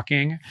team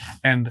talking,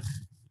 and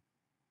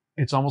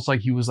it's almost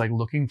like he was like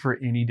looking for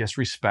any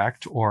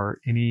disrespect or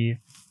any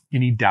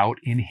doubt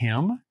in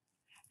him,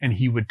 and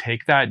he would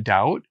take that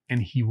doubt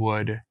and he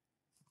would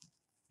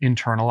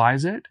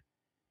internalize it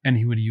and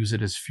he would use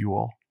it as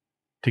fuel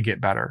to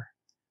get better.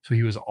 So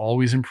he was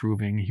always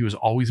improving. He was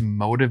always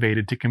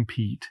motivated to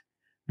compete,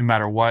 no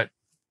matter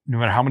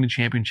how many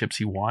championships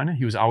he won.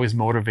 He was always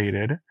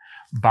motivated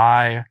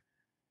by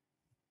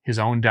his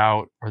own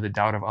doubt or the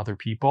doubt of other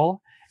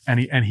people,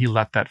 and he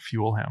let that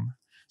fuel him.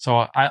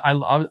 So I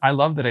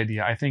love that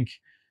idea. I think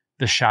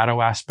the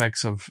shadow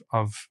aspects of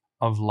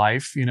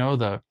life,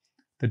 the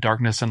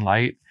darkness and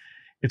light,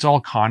 it's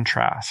all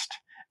contrast,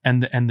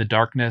 and the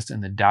darkness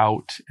and the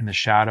doubt and the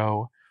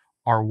shadow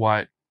are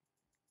what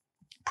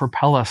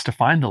propel us to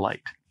find the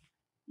light,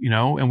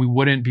 and we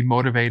wouldn't be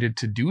motivated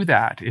to do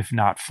that if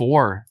not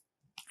for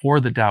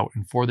the doubt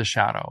and for the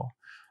shadow.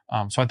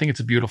 So I think it's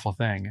a beautiful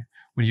thing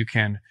when you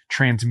can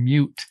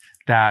transmute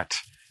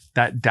that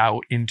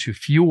doubt into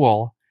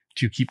fuel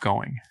to keep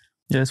going.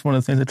 Yeah, it's one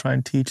of the things I try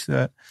and teach,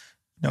 that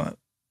the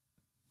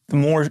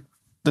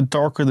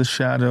darker the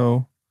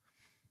shadow,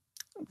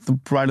 the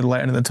brighter the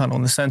light in the tunnel,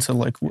 in the sense of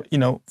like,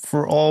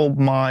 for all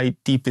my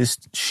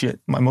deepest shit,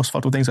 my most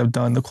fucked up things I've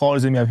done, the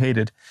qualities in me I've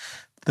hated,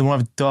 the more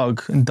I've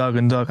dug and dug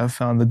and dug, I've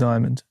found the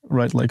diamond,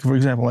 right? Like, for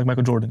example, like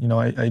Michael Jordan,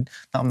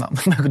 I'm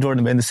not Michael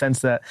Jordan, but in the sense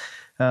that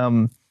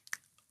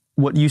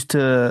what used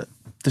to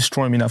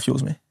destroy me now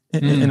fuels me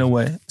in a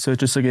way. So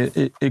it's just like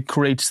it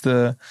creates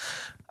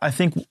I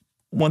think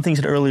one thing you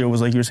said earlier was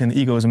like, you were saying the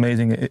ego is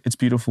amazing. It's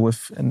beautiful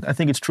and I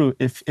think it's true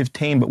if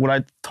tamed, but what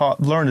I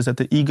learned is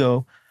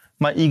that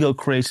my ego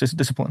creates this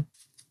discipline.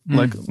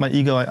 Like my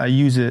ego, I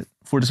use it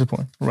for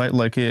discipline, right?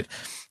 Like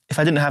if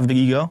I didn't have a big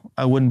ego,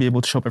 I wouldn't be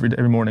able to show up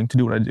every morning to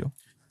do what I do.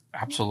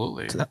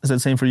 Absolutely. Is that the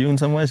same for you in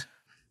some ways?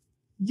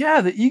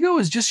 Yeah, the ego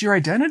is just your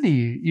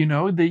identity. You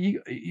want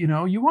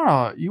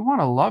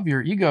to love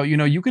your ego.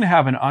 You can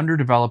have an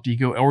underdeveloped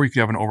ego, or you can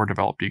have an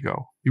overdeveloped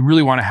ego. You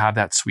really want to have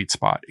that sweet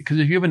spot, because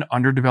if you have an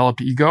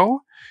underdeveloped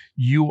ego,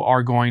 you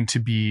are going to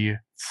be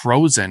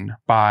frozen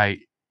by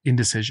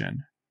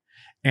indecision,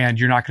 and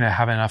you're not going to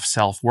have enough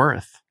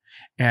self-worth.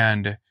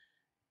 And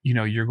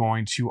you're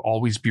going to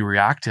always be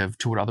reactive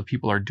to what other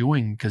people are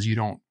doing because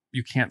you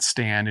can't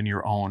stand in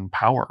your own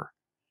power.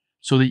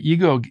 So the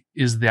ego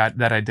is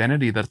that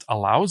identity that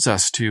allows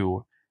us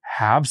to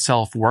have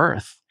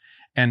self-worth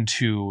and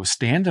to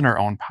stand in our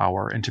own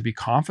power and to be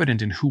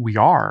confident in who we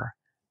are.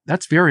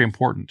 That's very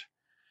important.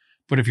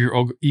 But if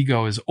your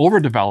ego is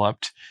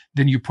overdeveloped,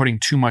 then you're putting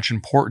too much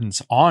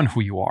importance on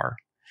who you are.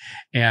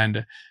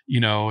 And,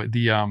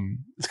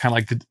 it's kind of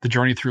like the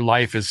journey through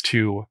life is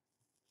to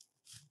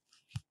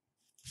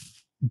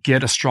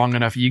get a strong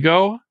enough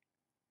ego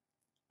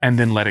and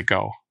then let it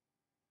go.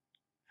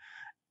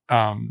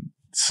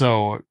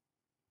 So,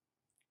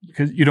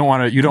 because you don't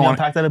want to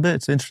unpack that a bit.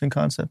 It's an interesting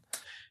concept.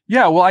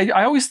 Yeah. Well,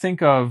 I always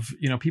think of,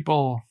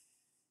 people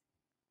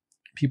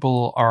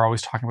are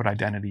always talking about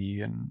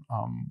identity, and,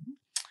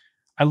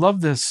 I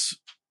love this,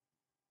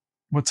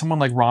 what someone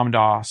like Ram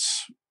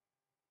Dass,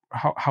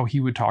 how he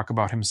would talk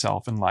about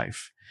himself in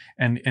life.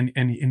 And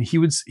he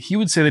would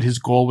say that his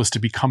goal was to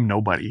become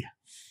nobody,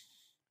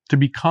 to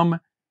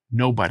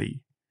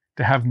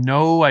have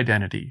no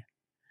identity.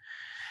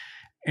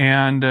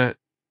 And,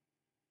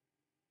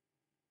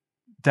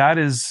 that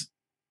is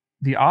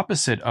the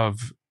opposite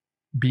of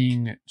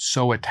being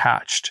so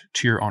attached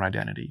to your own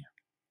identity.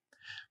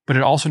 But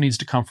it also needs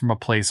to come from a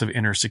place of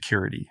inner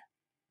security.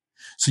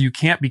 So you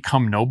can't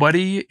become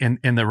nobody in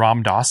the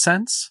Ram Dass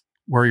sense,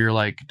 where you're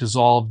like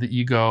dissolve the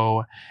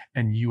ego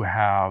and you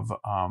have,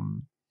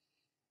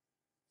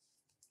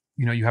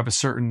 you have a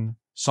certain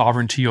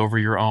sovereignty over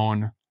your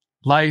own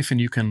life,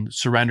 and you can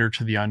surrender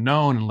to the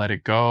unknown and let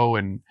it go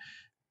and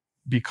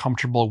be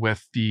comfortable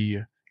with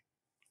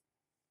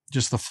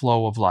just the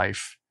flow of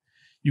life.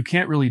 You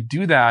can't really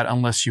do that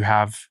unless you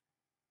have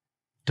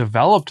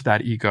developed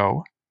that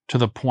ego to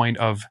the point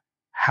of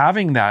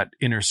having that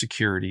inner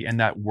security and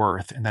that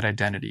worth and that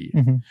identity.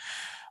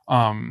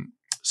 Mm-hmm.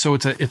 So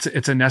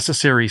it's a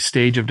necessary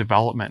stage of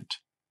development.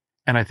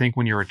 And I think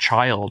when you're a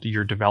child,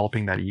 you're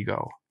developing that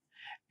ego.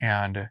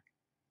 And,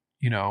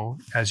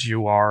 as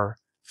you are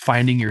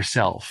finding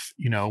yourself,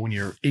 when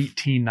you're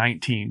 18,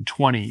 19,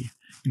 20,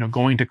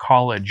 going to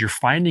college, you're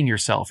finding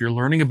yourself, you're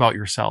learning about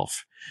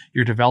yourself.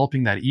 You're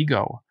developing that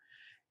ego,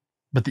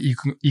 but the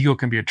ego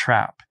can be a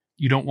trap.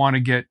 you don't want to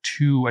get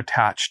too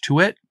attached to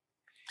it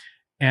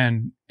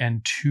and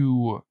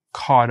too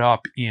caught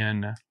up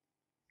in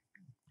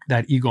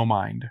that ego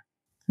mind.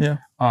 Yeah.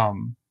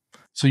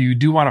 So you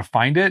do want to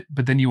find it,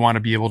 but then you want to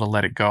be able to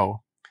let it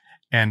go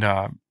and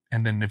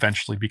then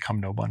eventually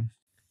become no one.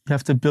 You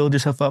have to build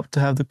yourself up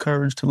to have the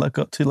courage to let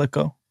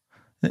go.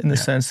 In the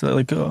sense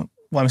that,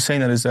 why I'm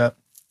saying that is that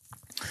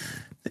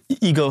the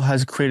ego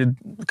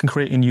can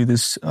create in you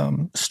this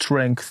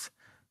strength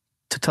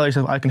to tell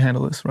yourself, I can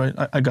handle this, right?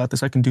 I got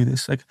this. I can do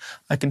this. Like,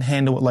 I can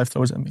handle what life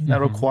throws at me.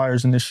 That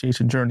requires an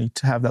initiation journey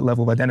to have that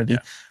level of identity. Yeah.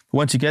 But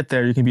once you get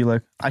there, you can be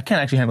like, I can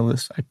actually handle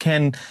this.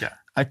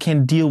 I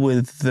can deal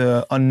with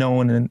the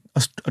unknown and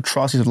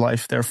atrocities of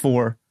life.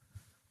 Therefore,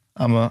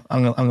 I'm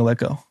gonna let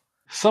go.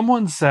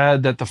 Someone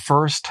said that the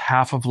first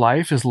half of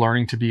life is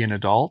learning to be an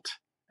adult,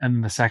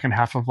 and the second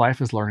half of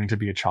life is learning to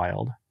be a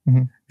child.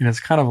 And it's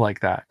kind of like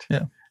that.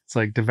 Yeah. It's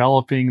like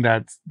developing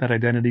that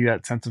identity,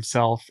 that sense of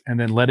self, and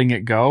then letting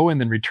it go, and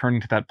then returning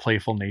to that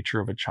playful nature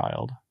of a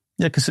child.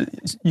 Yeah, because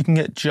you can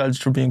get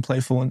judged for being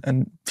playful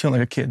and feeling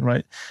like a kid,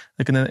 right?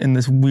 Like in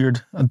this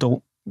weird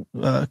adult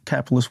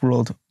capitalist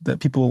world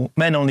that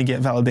men only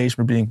get validation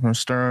for being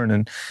stern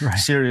and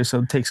serious. So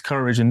it takes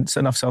courage and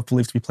enough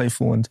self-belief to be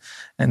playful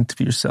and to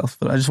be yourself.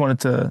 But I just wanted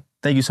to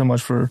thank you so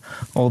much for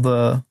all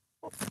the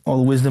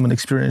wisdom and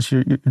experience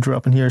you drew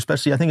up in here.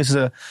 Especially, I think this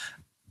is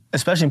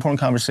especially important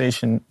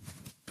conversation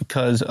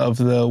because of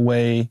the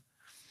way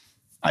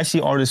I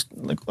see artists,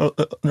 like an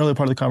earlier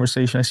part of the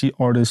conversation, I see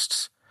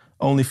artists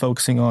only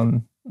focusing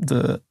on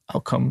the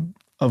outcome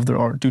of their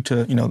art due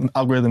to,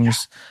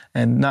 algorithms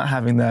and not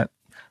having that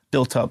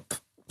built up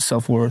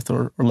self-worth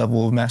or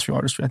level of mastery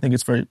artistry. I think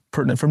it's very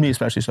pertinent for me,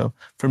 especially. So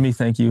for me,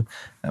 thank you.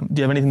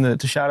 Do you have anything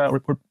to shout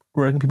out?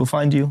 Where can people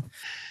find you?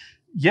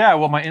 Yeah,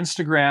 well, my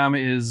Instagram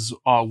is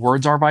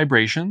Words Are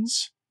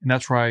Vibrations, and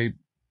that's where I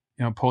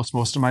post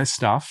most of my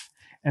stuff.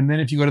 And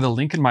then if you go to the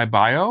link in my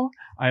bio,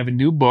 I have a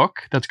new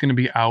book that's going to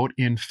be out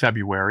in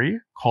February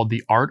called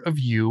The Art of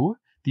You,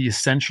 the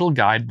Essential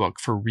Guidebook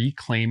for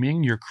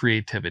Reclaiming Your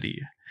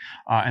Creativity.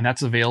 And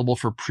that's available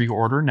for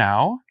pre-order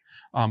now.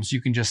 So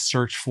you can just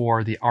search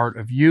for The Art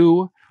of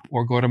You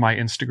or go to my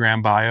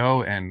Instagram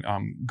bio and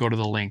go to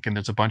the link. And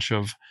there's a bunch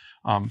of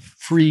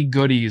free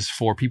goodies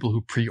for people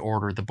who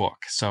pre-order the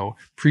book. So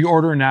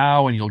pre-order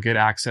now and you'll get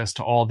access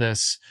to all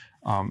this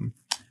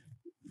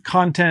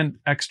content,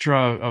 extra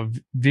of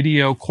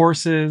video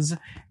courses,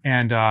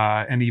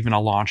 and even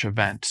a launch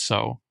event.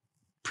 So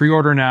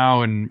pre-order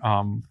now, and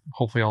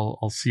hopefully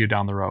I'll see you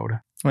down the road.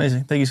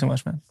 Amazing. Thank you so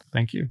much, man.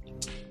 Thank you.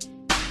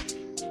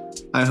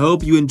 I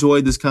hope you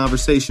enjoyed this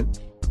conversation.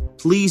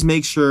 Please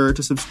make sure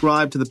to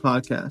subscribe to the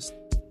podcast,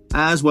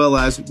 as well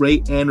as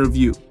rate and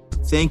review.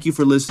 Thank you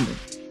for listening.